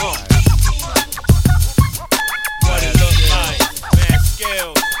 What it look like? Mad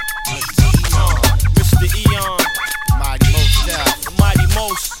Scales. Mr. Eon. Mighty Most Def. The Mighty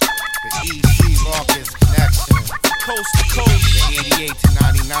Most. The EC Marcus Connection. Coast to coast. The 88 to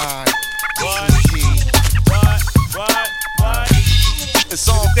 99. What? It's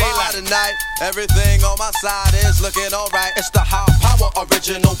on fire tonight. Everything on my side is looking alright. It's the high power,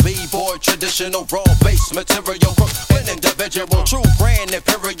 original B-boy, traditional raw bass material. An individual, true brand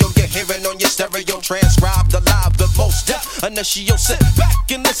imperial. You're hearing on your stereo, transcribed alive the most depth. Initial, sit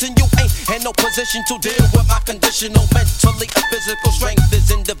back and listen. You ain't in no position to deal with my conditional, mentally and physical strength is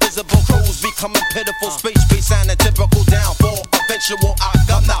indivisible. Crews becoming pitiful, speech be sounding typical. Downfall, eventual.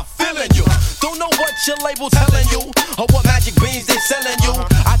 I'm not feeling you. Don't know what your label telling you or what magic beans they selling you.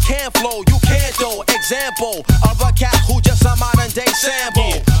 I can't flow, you can't though. Example of a cat who just a modern day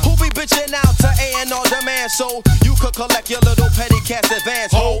sample. Who be bitching out to A&R demand so you could collect your little petty cash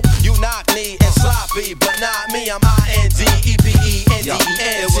advance. Ho, you knock me and sloppy, but not me. I'm INDEPENDENT.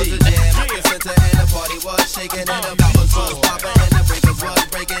 It was a jam at the center and the party was shaking and the bottles was popping and the breakers was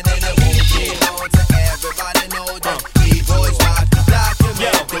breaking and it won't be known to everybody know that B-boys rock the document.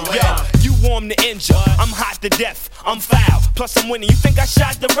 You warm to injure, I'm hot to death, I'm foul, plus I'm winning. You think I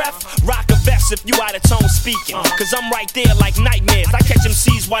shot the ref? Rock a vest if you out of tone speaking, cause I'm right there like nightmares. I catch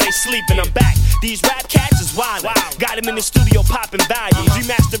MCs while they sleeping. I'm back, these rap cats is wild. Got him in the studio popping values,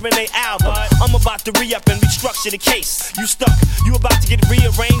 remastering their album. I'm about to re-up and restructure the case. You stuck, you about to get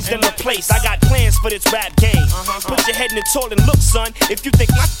rearranged and replaced. I got plans for this rap game. Put your head in the toilet and look, son. If you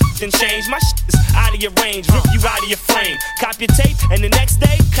think my done changed, my is out of your range, rip you out of your frame. Cop your tape and the next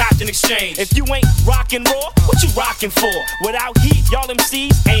day, cop an exchange. If you ain't rockin' raw, what you rockin' for? Without heat, y'all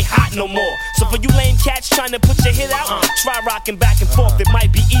MCs ain't hot no more. So for you lame cats trying to put your hit out, try rockin' back and forth. It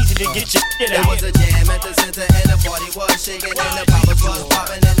might be easy to get your shit out. It was a jam at the center and the party was shaking and the poppers was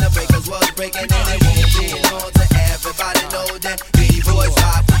popping and the breakers was breaking and it won't be known to everybody know that B-boys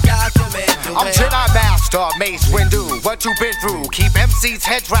rock the document. I'm Jedi Master, Mace Windu. What you been through? Keep MC's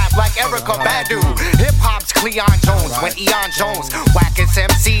head wrapped like Erykah Badu. Hip hop's Cleon Jones when Eon Jones whackers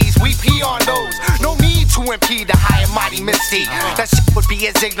MCs. We pee on those. No need to impede the high and mighty mystique. That shit would be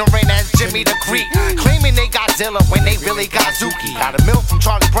as ignorant as Jimmy the Greek, claiming they Godzilla when they really got Zuki. Got a milk from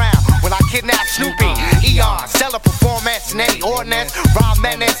Charlie Brown when I kidnapped Snoopy. Eon, stellar performance, nay ordinance, rhyme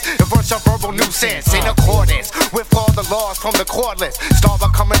menace, the verse of verbal nuisance in accordance with all the laws from the cordless.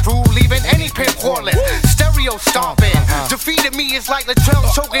 Starver coming through, leaving any pimp hornless. Stereo stomping, defeated me is like Latrell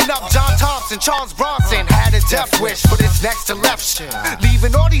choking up John Thompson. Charles Bronson had a death wish, but it's next to left shit,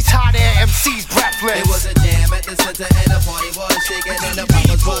 leaving all these hot air MCs breathless. It was a jam at the center and the party was shaking and the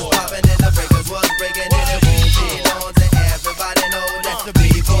poppers was popping and the breakers was breaking and it won't be known to everybody know that the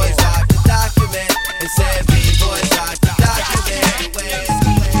B-boys rock the document. It said B-boys rock the document.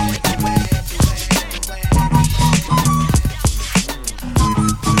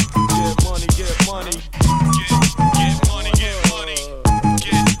 Get money, get money. Get money, get money.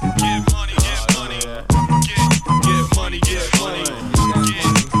 Get money, get money. Get money, get money.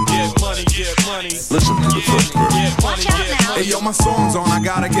 Get money, get money. Listen to the first verse. Hey yo, my song's on, I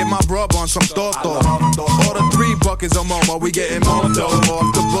gotta get my brub on some thought. Order 3 buckets of more, we getting more dough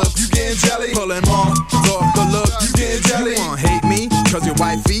off the books. You getting jelly? Pulling more off the look. You getting jelly? You wanna hate me? Cause your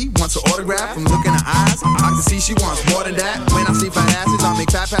wifey wants an autograph from looking at eyes. I can see she wants more than that. When I see fat asses, I make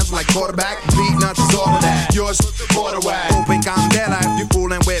fat passes like quarterback. Beat nuts is all of that. Yours border whack. Open candela if you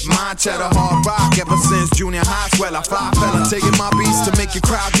fooling with my cheddar. Hard rock ever since junior high. Swell I fly fella. Taking my beats to make your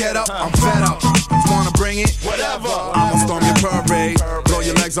crowd get up. I'm fed up. Wanna bring it? Whatever. I'ma storm your parade. Blow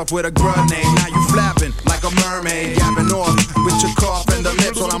your legs off with a grenade. Now you flapping like a mermaid. Yapping off with your cough and the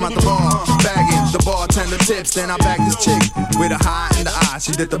lips while I'm at the bar. Bagging the bartender tips. Then I bag this chick with a high in the eye.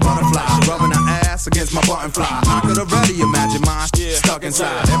 She did the butterfly. Rubbing her ass against my button fly. I could already imagine mine stuck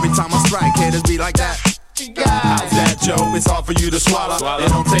inside. Every time I strike, haters be like that. How's that, Joe? It's hard for you to swallow. It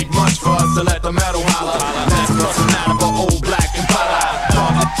don't take much for us to let the metal holler. That's personality for old black and pala.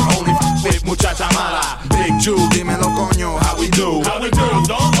 Only with muchacha mala. Big Jew, dímelo coño, how we do? How we do?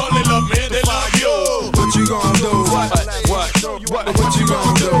 Don't only love me, they love you. What you gon' do? What you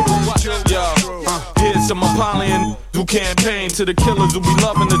gon' do? Yo, here's some Apollyon who campaign to the killers who be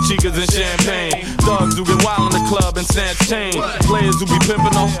loving the chicas and champagne. Thugs who get wild in the club and snatch chain. Players who be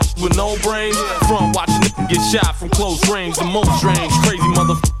pimping on with no brains. From watching get shot from close range. The most strange, crazy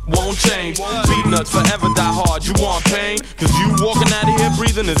motherfucker won't change. Beat nuts forever die hard. You want pain? Cause you walking out of here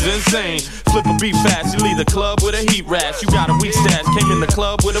breathing is insane. Flip a beat fast, you leave the club with a heat rash. You got a weak stash, came in the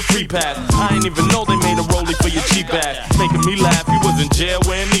club with a free pass. I ain't even know they made a rollie for your cheap ass. Making me laugh, you was in jail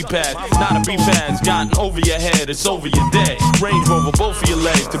wearing knee pads. Not a beef ass, gotten over your head, it's over your dead. Range Rover, both of your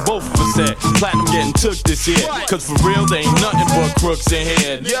legs, to both of us said. Platinum getting took this year. Cause for real, they ain't nothing but crooks in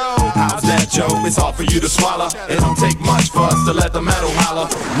here. Yo, how's that, Joe? It's hard for you to swallow. It don't take much for us to let the metal holler.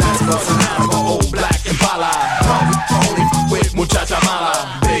 That's personality for old black and pala. Only with muchacha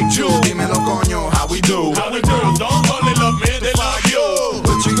mala. Big Jew, dímelo coño, how we do? How we do? Don't only love me, they love you.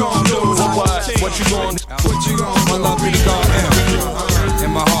 What you gon' do? What you gon' do? What you gon' do? My love really gone down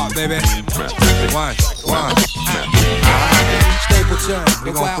in my heart, baby. One. Stapleton,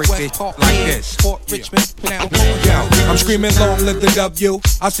 we gon' break it like this. Yo, I'm screaming long live the W.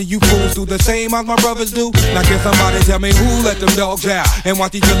 I see you fools do the same as my brothers do. Now can somebody tell me who let them dogs out? And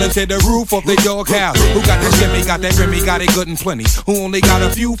watch these villains hit the roof of the dog house. Who got that shimmy, got that Remy, got it good and plenty. Who only got a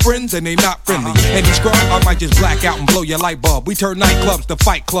few friends and they not friendly. And these scrub, I might just black out and blow your light bulb. We turn nightclubs to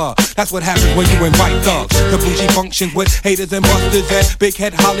fight club. That's what happens when you invite thugs. The bougie functions with haters and busters at big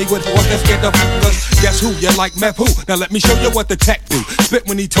head Hollywood boys that scared the fuckers. Guess who? You like meth who? Now let me show you what the tech do. Spit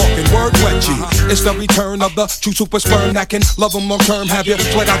when he talking, word wet you. It's the return of the true super sperm that can love him long term. Have you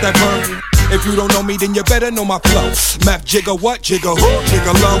sweat out that burn? If you don't know me, then you better know my flow. Map jigger what? Jigger who?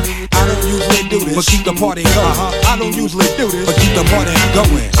 Jigger low. I don't usually do this, but keep the party going. I don't usually do this, but keep the party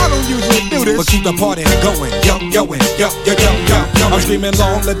going. I don't usually do this, but keep the party going. Yo. I'm screaming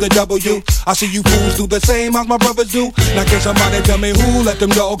long live the W. I see you fools do the same as my brothers do. Now can somebody tell me who let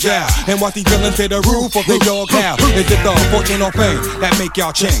them dogs out? And watch these villains hit the roof of the dog house. Is it the fortune or fame that make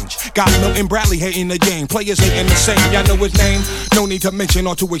y'all change? Got Milton Bradley hating the game. Players hating the same. Y'all know his name. No need to mention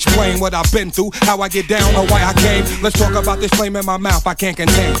or to explain what I've been through, how I get down or why I came. Let's talk about this flame in my mouth I can't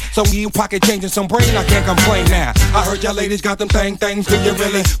contain. So you pocket change and some brain, I can't complain now. I heard y'all ladies got them things, do you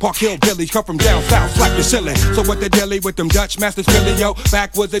really? Park Hill Billies come from down south, slap you silly. So what the deli with them Dutch masters Philly, yo?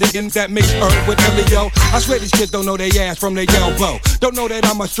 Backwards of the ends that mix earth with Elio. I swear these kids don't know they ass from their elbow. Don't know that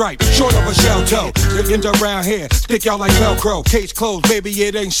I'm a stripe, short of a shell toe. The ends around here, stick y'all like Velcro. Case closed, baby,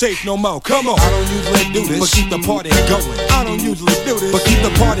 it ain't safe no more. Come on. I don't usually do this, but keep the party going. I don't usually do this, but keep the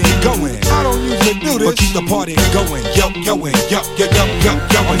party going. I don't usually do this, but keep the party going. Yo.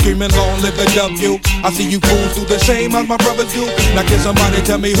 I'm screaming long live the W. I see you fools do the same as my brothers do. Now can somebody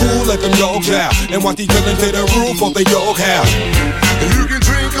tell me who let them dogs out? And watch these villains hit the roof of the dog house. You can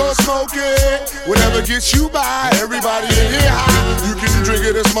drink or smoke it, whatever gets you by. Everybody in here high. You can drink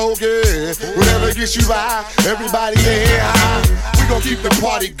it or smoke it, whatever gets you by. Everybody in here high. We gon' keep the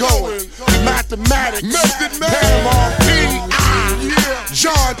party going. Mathematics, Panama P.I.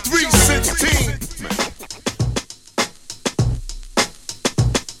 John 3:16.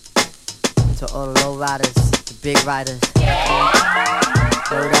 To all the low riders, the big riders.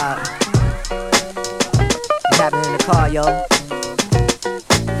 Hold up. What happened in the car, yo?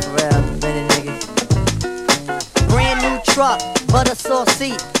 For real, many niggas. Brand new truck, butter sauce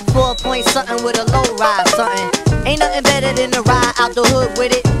seat. 4-point something with a low ride something. Ain't nothing better than to ride out the hood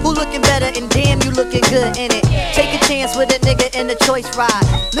with it. Who looking better and damn you looking good in it. Take a chance with a nigga in the choice ride.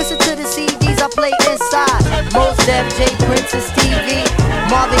 Listen to the CDs I play inside. Mos Def, J Prince and Stevie,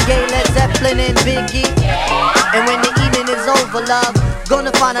 Marvin Gaye, Led Zeppelin and Biggie. And when the evening is over, love,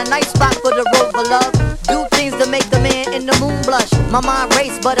 gonna find a nice spot for the rover, love. Do things to make the man in the moon blush. My mind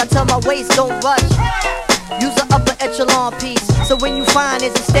race, but I tell my waist don't rush. use an upper echelon piece. So when you find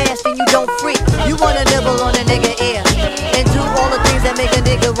it's a stash, then you don't freak. You wanna nibble on a nigga ear and do all the things that make a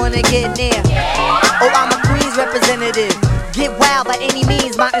nigga wanna get near. Oh, I'm a Queens representative. Get wild by any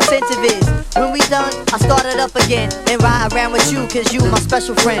means, my incentive is. When we done, I start it up again and ride around with you, cause you my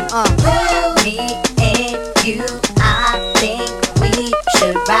special friend. Me and you, I think we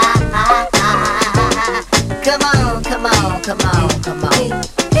should ride. Come on, come on, come on, come on.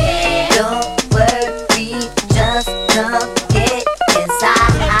 Don't worry, just come get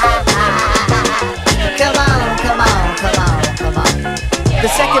inside. Come on, come on, come on, come on. The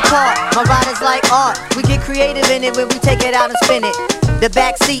second part, my ride is like art. We get creative in it when we take it out and spin it. The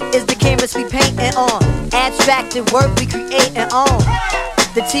back seat is the canvas we paintin' on. Abstracted work we creatin' on.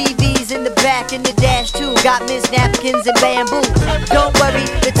 The TV's in the back and the dash too. Got Miss napkins and bamboo. Don't worry,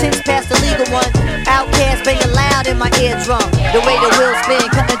 the tin's past the legal one. Outcast banging loud in my eardrum. The way the wheels spin,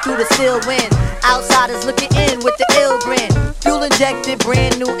 cutting through the still wind. Outsiders looking in with the ill grin. Fuel injected,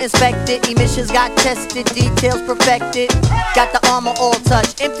 brand new inspected. Emissions got tested, details perfected. Got the armor all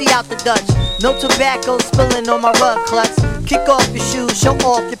touched, empty out the Dutch. No tobacco spilling on my rug clutch. Kick off your shoes, show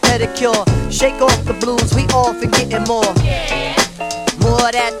off your pedicure. Shake off the blues, we off and getting more. More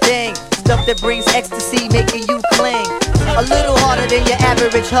of that thing, stuff that brings ecstasy, making you cling. A little harder than your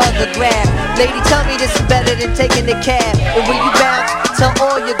average hug or grab. Lady, tell me this is better than taking the cab. And when you bounce, tell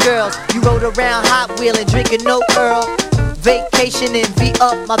all your girls you rode around Hot Wheelin', drinking no Earl. Vacationing, V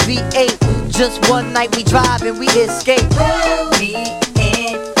up my V8. Just one night we drive and we escape. Me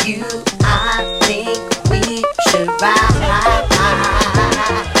and you, I think we should ride.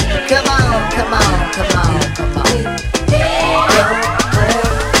 Come on, come on, come on, come on. Don't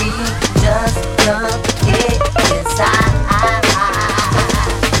worry, just come get inside.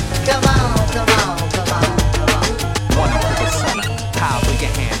 Come on, come on, come on, come on. Wanna put the sun up, power, put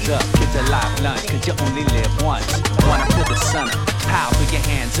your hands up, kids a live lunch, cause you only live once. Wanna put the sun up, power, put your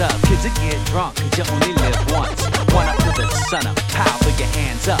hands up, kids a get drunk, cause you only live once. Wanna put the sun up, power, put your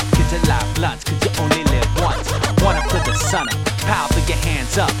hands up, kids a live lunch, cause you only live once. Wanna put the sun up, power, put your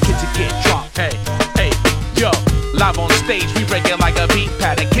hands up, kids a get drunk. Hey, hey, yo. Live on stage, we break it like a beat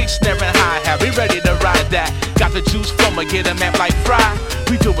pattern. Kick, snare, and hi-hat, we ready to ride that. Got the juice from a get 'em at like fry.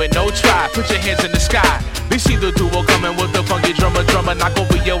 We do it, no try, put your hands in the sky. We see the duo coming with the funky drummer, knock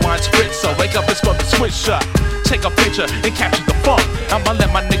over your wine spritz. So wake up and spot the switch up. Take a picture and capture the funk. I'ma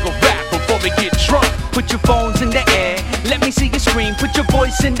let my nigga rap before we get drunk. Put your phones in the air, let me see you scream. Put your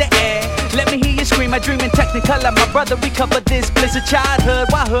voice in the air, let me hear you scream. I dream in Technicolor, my brother recovered this bliss of childhood.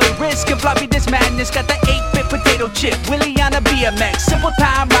 Why hood risk and floppy this madness? Got the 8-bit potato chip, Willie on a BMX. Simple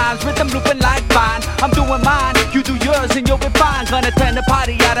time rhymes, rhythm looping like fine. I'm doing mine, you do yours and you'll be fine. Gonna turn the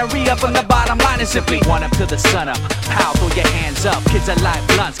party out and re-up from the bottom line. And simply one up to the sun up, how throw your hands up. Kids are like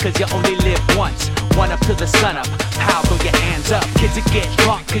blunts, cause you only live once. One up to the sun up, how throw your hands up. Kids are get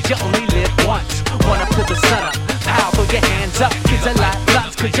drunk, cause you only live once. One up to the sun up, how throw your hands up. Kids are like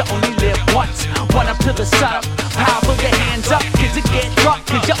blunts, cause you only live once. One up to the sun up, how throw your hands up. Kids are get drunk,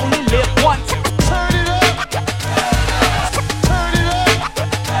 cause you only live once. Turn it up. Turn it up.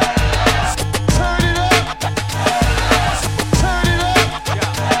 Turn it up. Turn it up.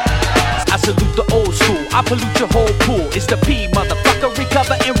 I salute the old school, I pollute your whole pool. It's the P, motherfucker,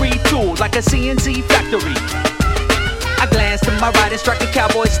 recover and retool like a CNC factory. I glance to my right and strike a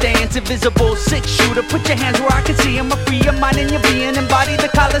cowboy stance. Invisible six-shooter, put your hands where I can see him. A free your mind and your being, embody the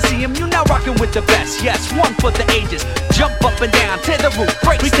Coliseum. You now rocking with the best, yes, one for the ages. Jump up and down, tear the roof,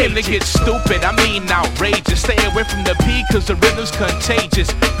 break we stages. came to get stupid, I mean outrageous. Stay away from the beat cause the rhythm's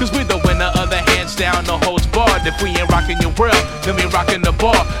contagious. Cause we the winner of the hands down, no holds barred. If we ain't rocking your world, then we rocking the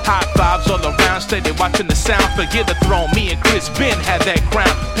bar. High fives all around, steady watching the sound. Forget the throne, me and Chris Ben had that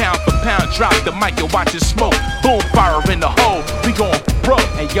crown. Pound for pound, drop the mic and watch it smoke. Boom, fire in the hole, we going for broke.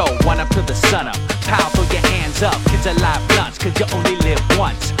 Hey yo, one up to the sun up, power, throw your hands up. Kids are live blunts, cause you only live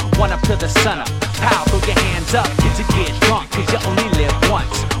once. One up to the sun up, power, throw your hands up. Kids are get drunk, cause you only live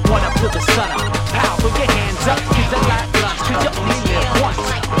once. One up to the sun up, power, throw your hands up. Kids are live blunts, cause you only live once.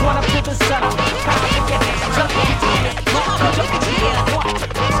 One up to the sun up, power, throw your hands up. Kids are get drunk, cause you only live once.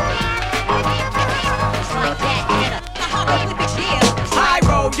 Hi,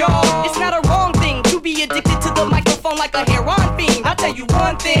 roll, y'all. It's not a wrong thing to be addicted to the microphone like a heroin fiend. I'll tell you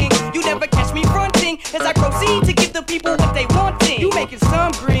one thing, you never catch me fronting as I proceed to give the people what they wanting. You making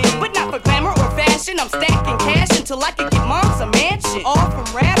some green, but not for glamour or fashion. I'm stacking cash until I can get moms a mansion. All from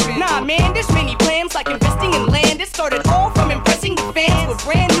rapping. Nah, man, there's many plans like investing in land. It started all from impressing the fans with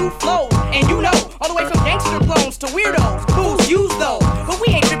brand new flows. And you know, all the way from gangster clones to weirdos. Who's used though? But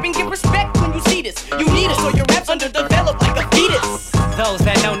we ain't tripping, give respect when you see this. You need us, or your rap's underdeveloped like a fetus. Those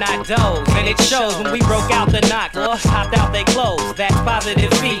that know not got doughs, and it shows when we broke out the knock. Hopped out they clothes, that's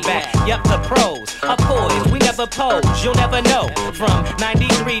positive feedback. Yup, the pros are poised, we never pose, you'll never know. From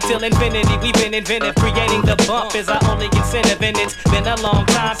 93 till infinity, we've been inventive. Creating the bump is our only incentive, and it's been a long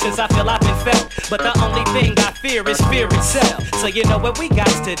time since I feel I've been felt. But the only thing I fear is fear itself. So you know what we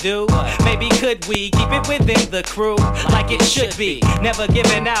got to do? Maybe could we keep it within the crew like it should be? Never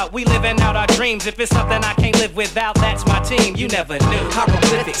giving out, we living out our dreams. If it's something I can't live without, that's my team. You never knew.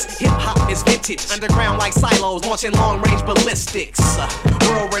 Hieroglyphics, hip hop is vintage. Underground like silos, launching long range ballistics.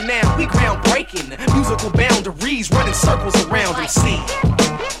 World renowned, we groundbreaking. Musical boundaries, running circles around MC.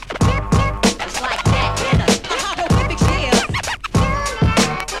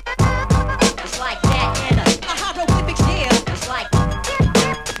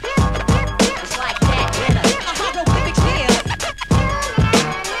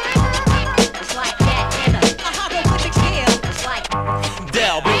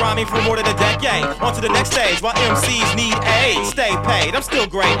 For more than a decade, on to the next stage while MCs need aid. Stay paid, I'm still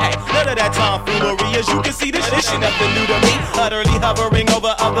great. Hey, none of that tomfoolery. As you can see, this shit ain't nothing new to me. Utterly hovering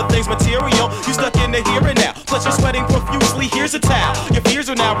over other things material. You stuck in the here and now, plus you're sweating profusely. Here's a towel. Your fears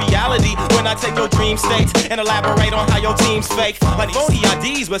are now reality when I take your dream states and elaborate on how your team's fake. Like phony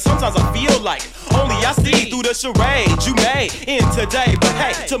IDs, but sometimes I feel like only I see through the charade you made in today. But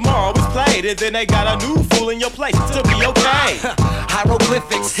hey, tomorrow is played, and then they got a new fool in your place to be okay.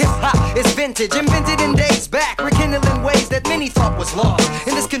 Hieroglyphics, hip-hop is vintage, invented in days back, rekindling ways that many thought was lost.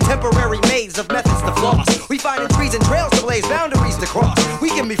 In this contemporary maze of methods to floss, we find trees and trails to blaze, boundaries to cross. We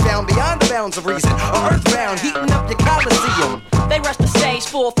can be found beyond the bounds of reason, or earthbound, heating up your coliseum. They rush the stage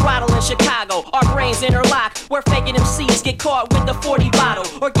full throttle in Chicago. Our brains interlock, where faking MCs get caught with the 40 bottle,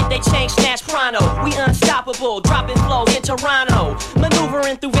 or get they change snatched pronto. We unstoppable, dropping flows in Toronto,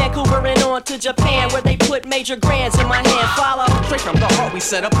 maneuvering through Vancouver and on to Japan, where they put major grands in my hand. Follow straight from the heart, we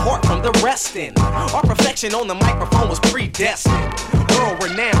set apart from the resting. Our perfection on the microphone was predestined. World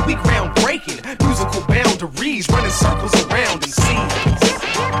renowned, we groundbreaking. Musical boundaries, running circles around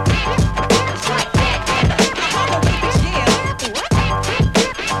MCs.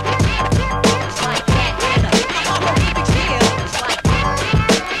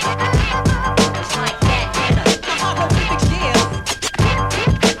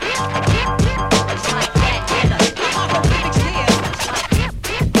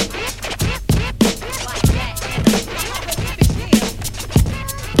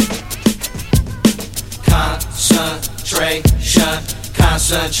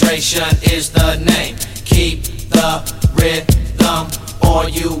 Concentration is the name. Keep the rhythm, or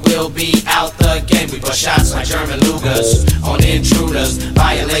you will be out the game. We bust shots like German Lugers on intruders.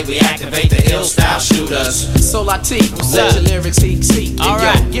 Violate, we activate the ill style shooters. Solati, let your lyrics seek.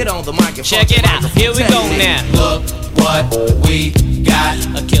 Alright, get on the microphone. Check it out. Here we go now. Look what we got.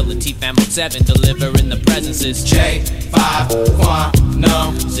 A killer T-Fam 7 delivering the presences. J5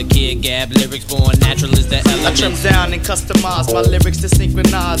 Quantum. Zakir Gab lyrics born natural as the element. I trim down and customize my lyrics to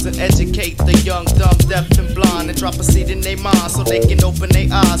synchronize and educate the young, dumb, deaf, and blind, and drop a seed in their mind so they can open their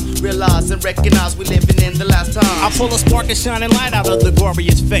eyes, realize and recognize we living in the last time. I pull a spark and shining light out of the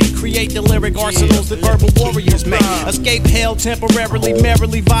glorious fate. Create the lyric arsenals that verbal warriors make. Escape hell temporarily,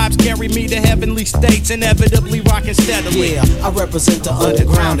 merrily vibes carry me to heavenly states, inevitably rocking steadily. Yeah, I represent the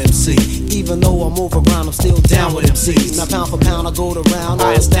underground MC. Even though I'm overground, I'm still down with MCs. Now pound for pound, I go to round,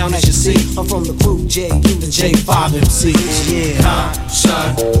 I astound as you see. I'm from the crew J, U, the J5 MCs. Yeah.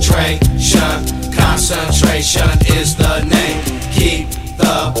 Concentration is the name. Keep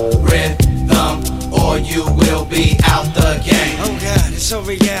the rhythm, or you will be out the game. Oh God, it's so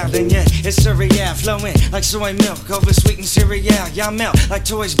real, and yet it's surreal, flowing like soy milk over sweetened cereal. Y'all melt like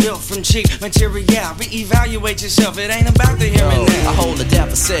toys built from cheap material. Reevaluate yourself, it ain't about the here and now. I hold a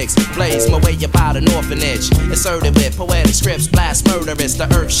depth of 6, blaze my way about an orphanage. Inserted with poetic scripts, blast murderous, the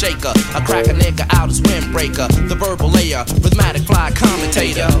earth shaker. I crack a nigga out as windbreaker, the verbal layer, rhythmatic fly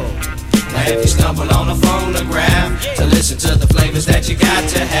commentator. Now if you stumble on a phonograph to listen to the flavors that you got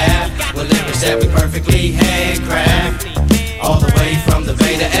to have, with lyrics that we perfectly handcraft, all the way from the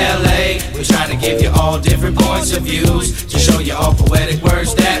Bay to LA, we're trying to give you all different points of views, to show you all poetic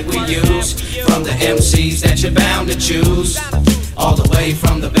words that we use, from the MCs that you're bound to choose, all the way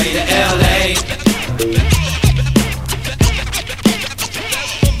from the Bay to LA.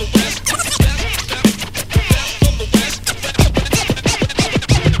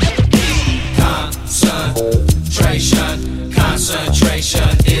 Concentration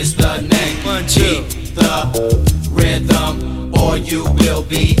is the name. Keep the rhythm, or you will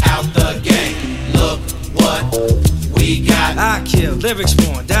be out the game. Look what we got. I kill, lyrics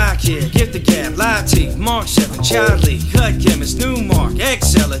born, die kid, gift the gap, live teeth, Mark 7, Charlie, cut chemist, new mark,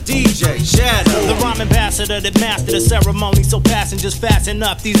 exceller, DJ, shadow. The rhyme ambassador that mastered the ceremony, so passengers fasten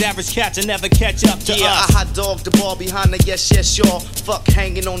up. These average cats will never catch up to us. I hot dog the ball behind the yes, y'all. Fuck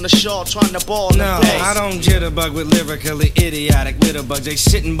hanging on the shawl, trying to ball. No, I don't jitterbug with lyrically idiotic litterbugs. They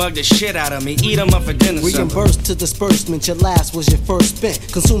sit and bug the shit out of me, eat them up for dinner. We can burst to disbursement, your last was your first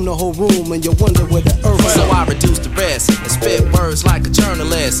spent. Consume the whole room and you wonder where the earth is. So I reduce the rest and spit words like a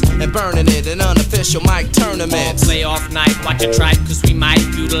journalist and burning it in unofficial mic tournaments. Play off night, watch it tripe, cause we might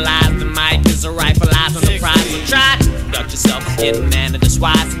utilize the mic as a rifle eyes on the prize. So try to conduct yourself in a manner that's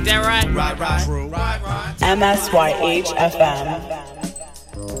wise. Is that right? Right. True. MSYH FM.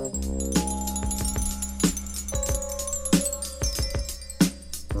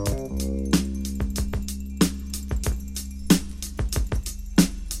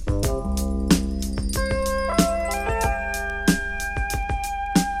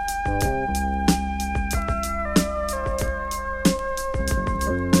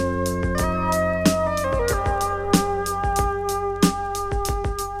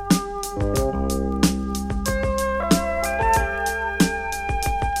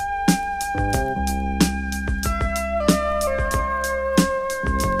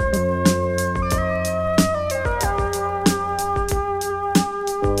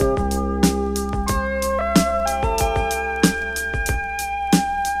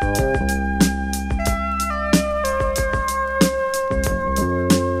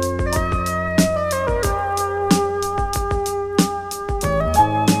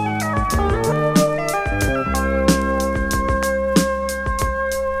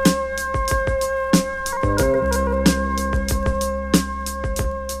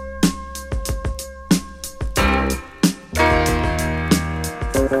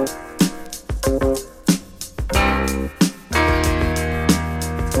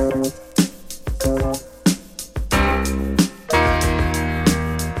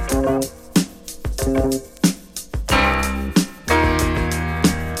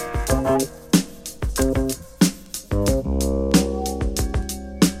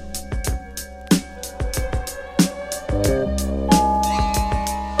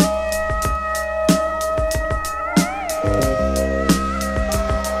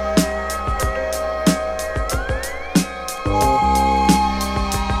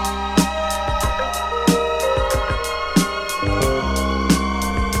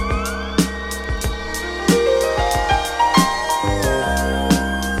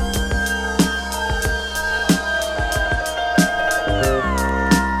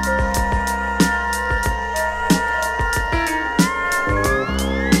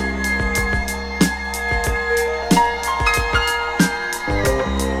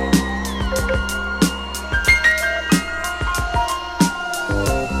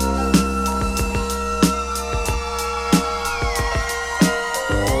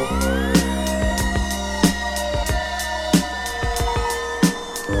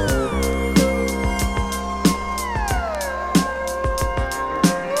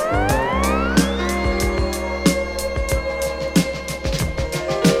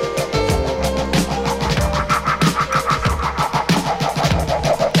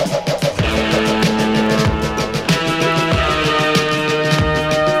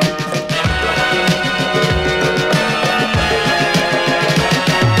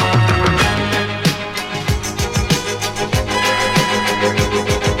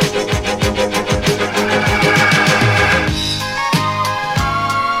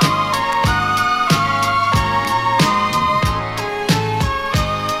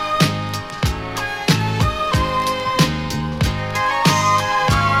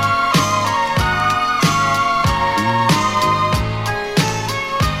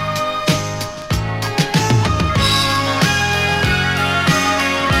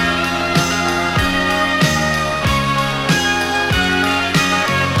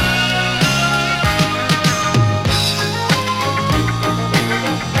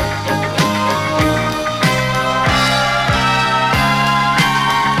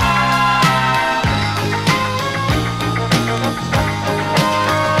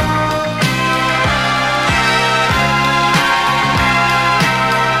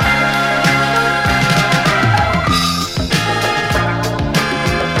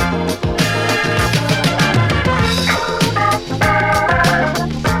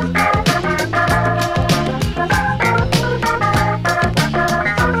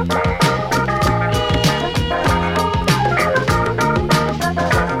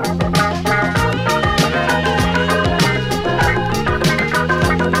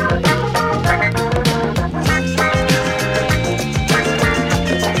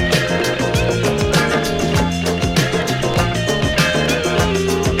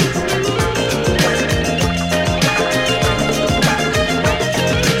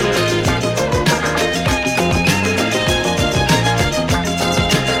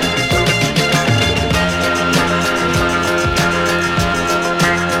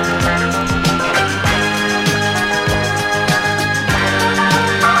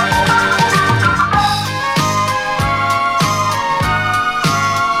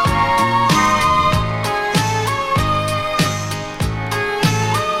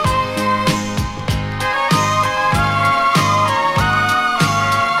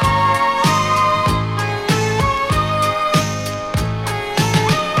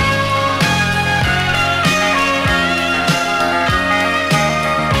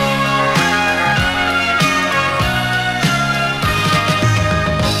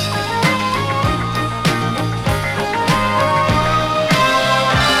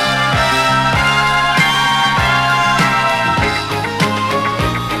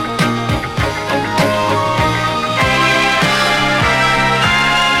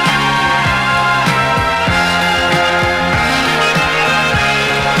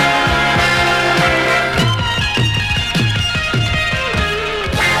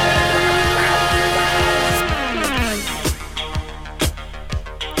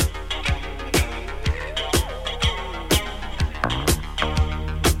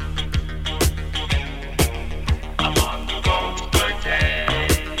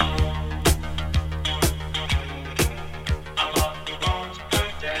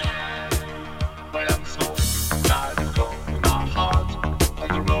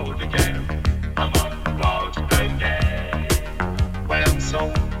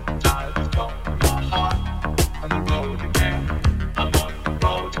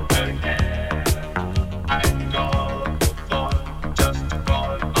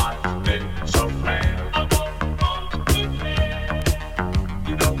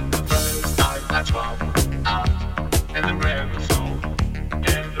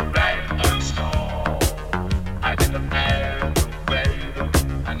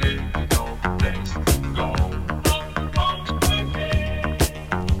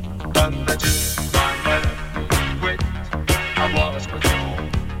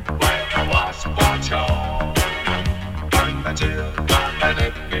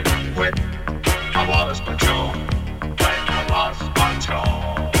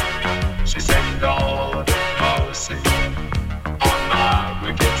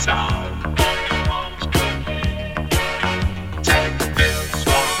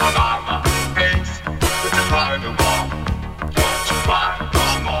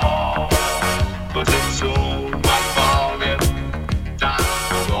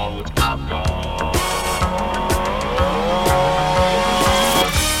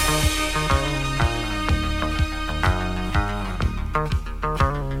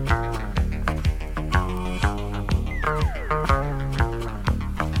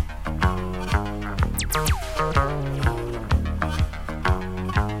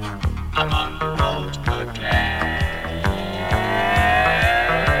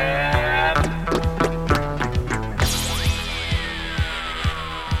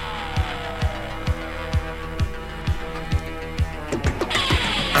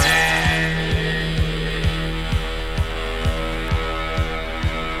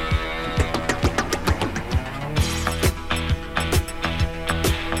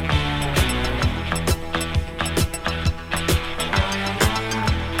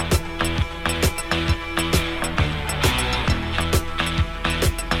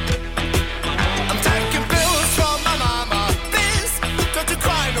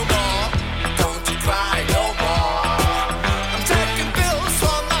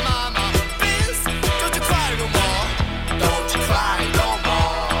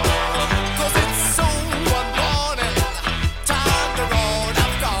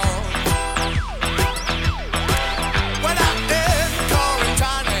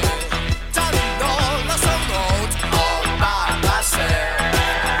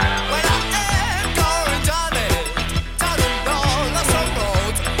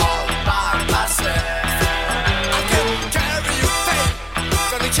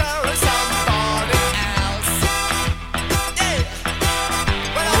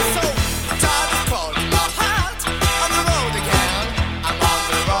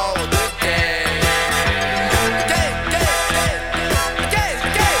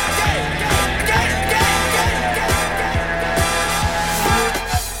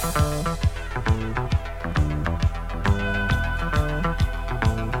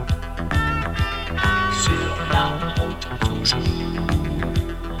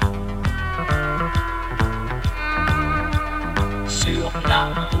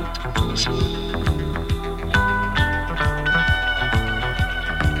 I'm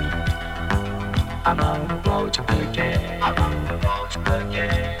on the road to again. I'm on the road to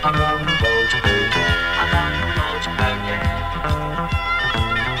again. I'm on the road to again. I'm on the road to again.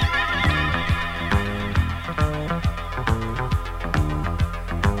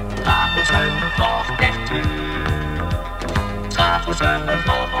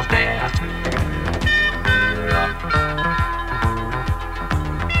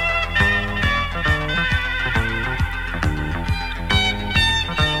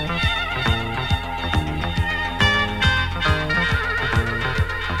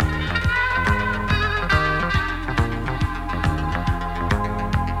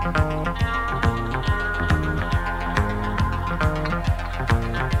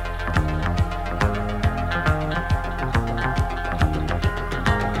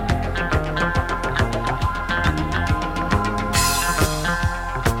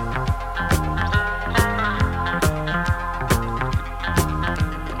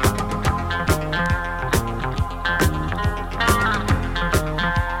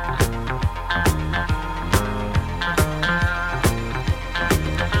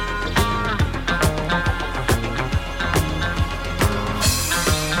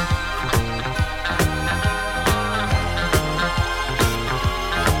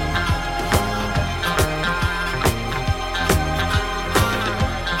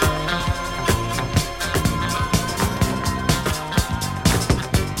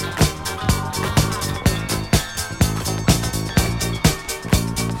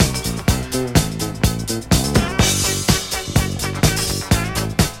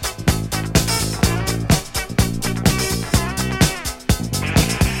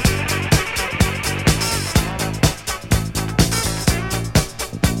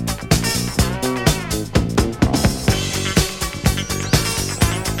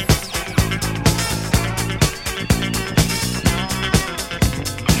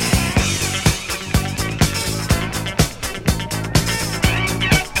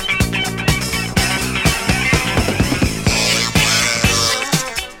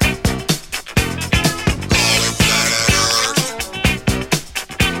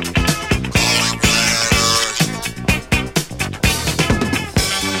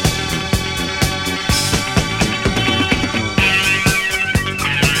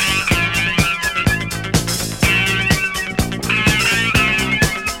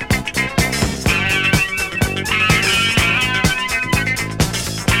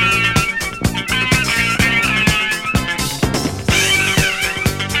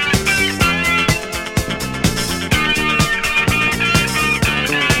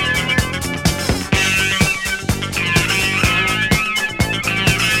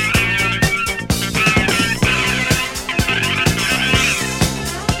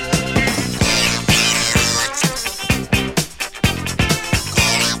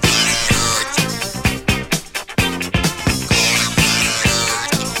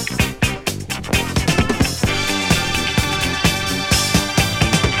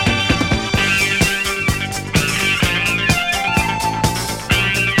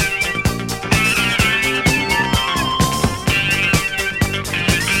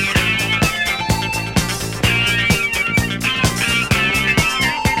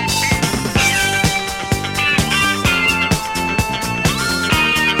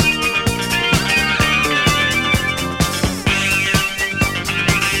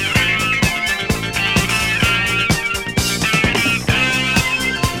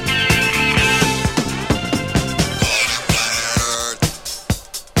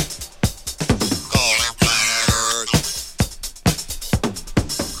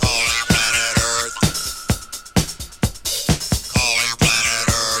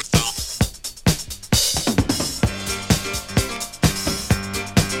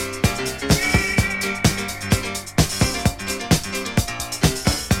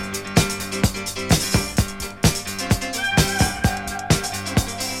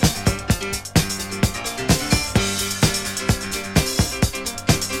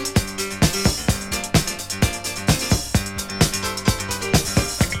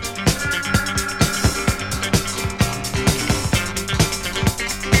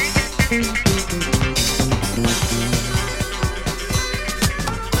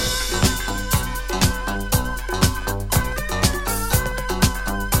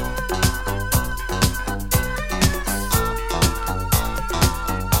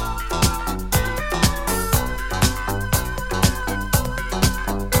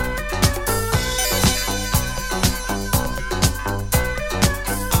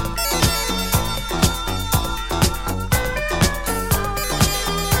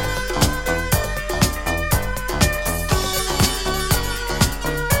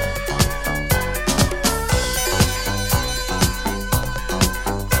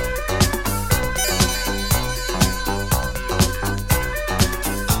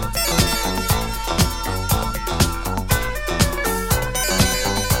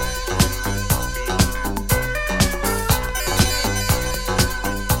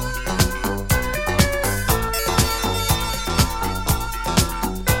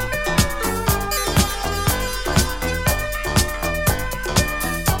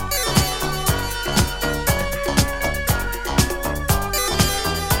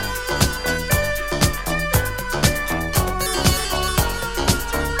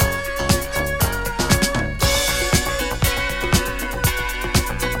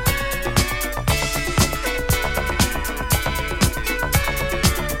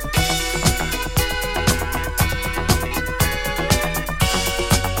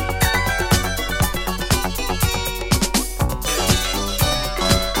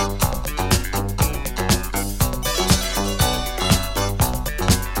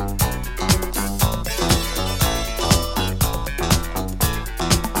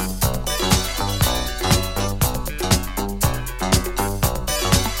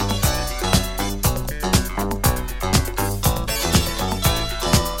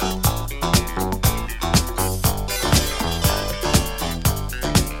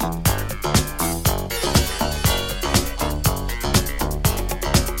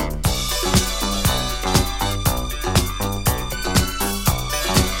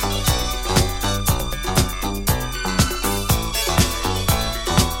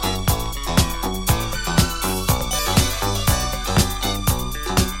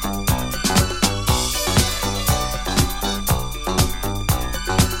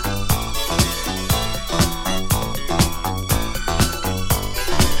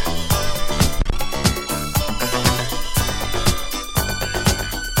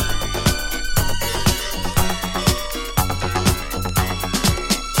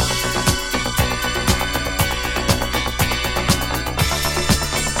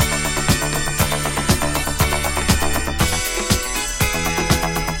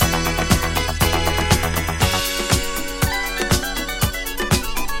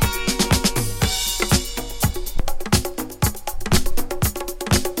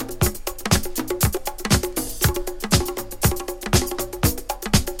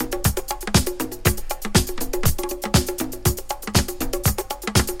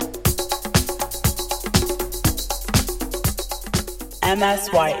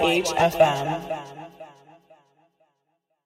 MSYH FM.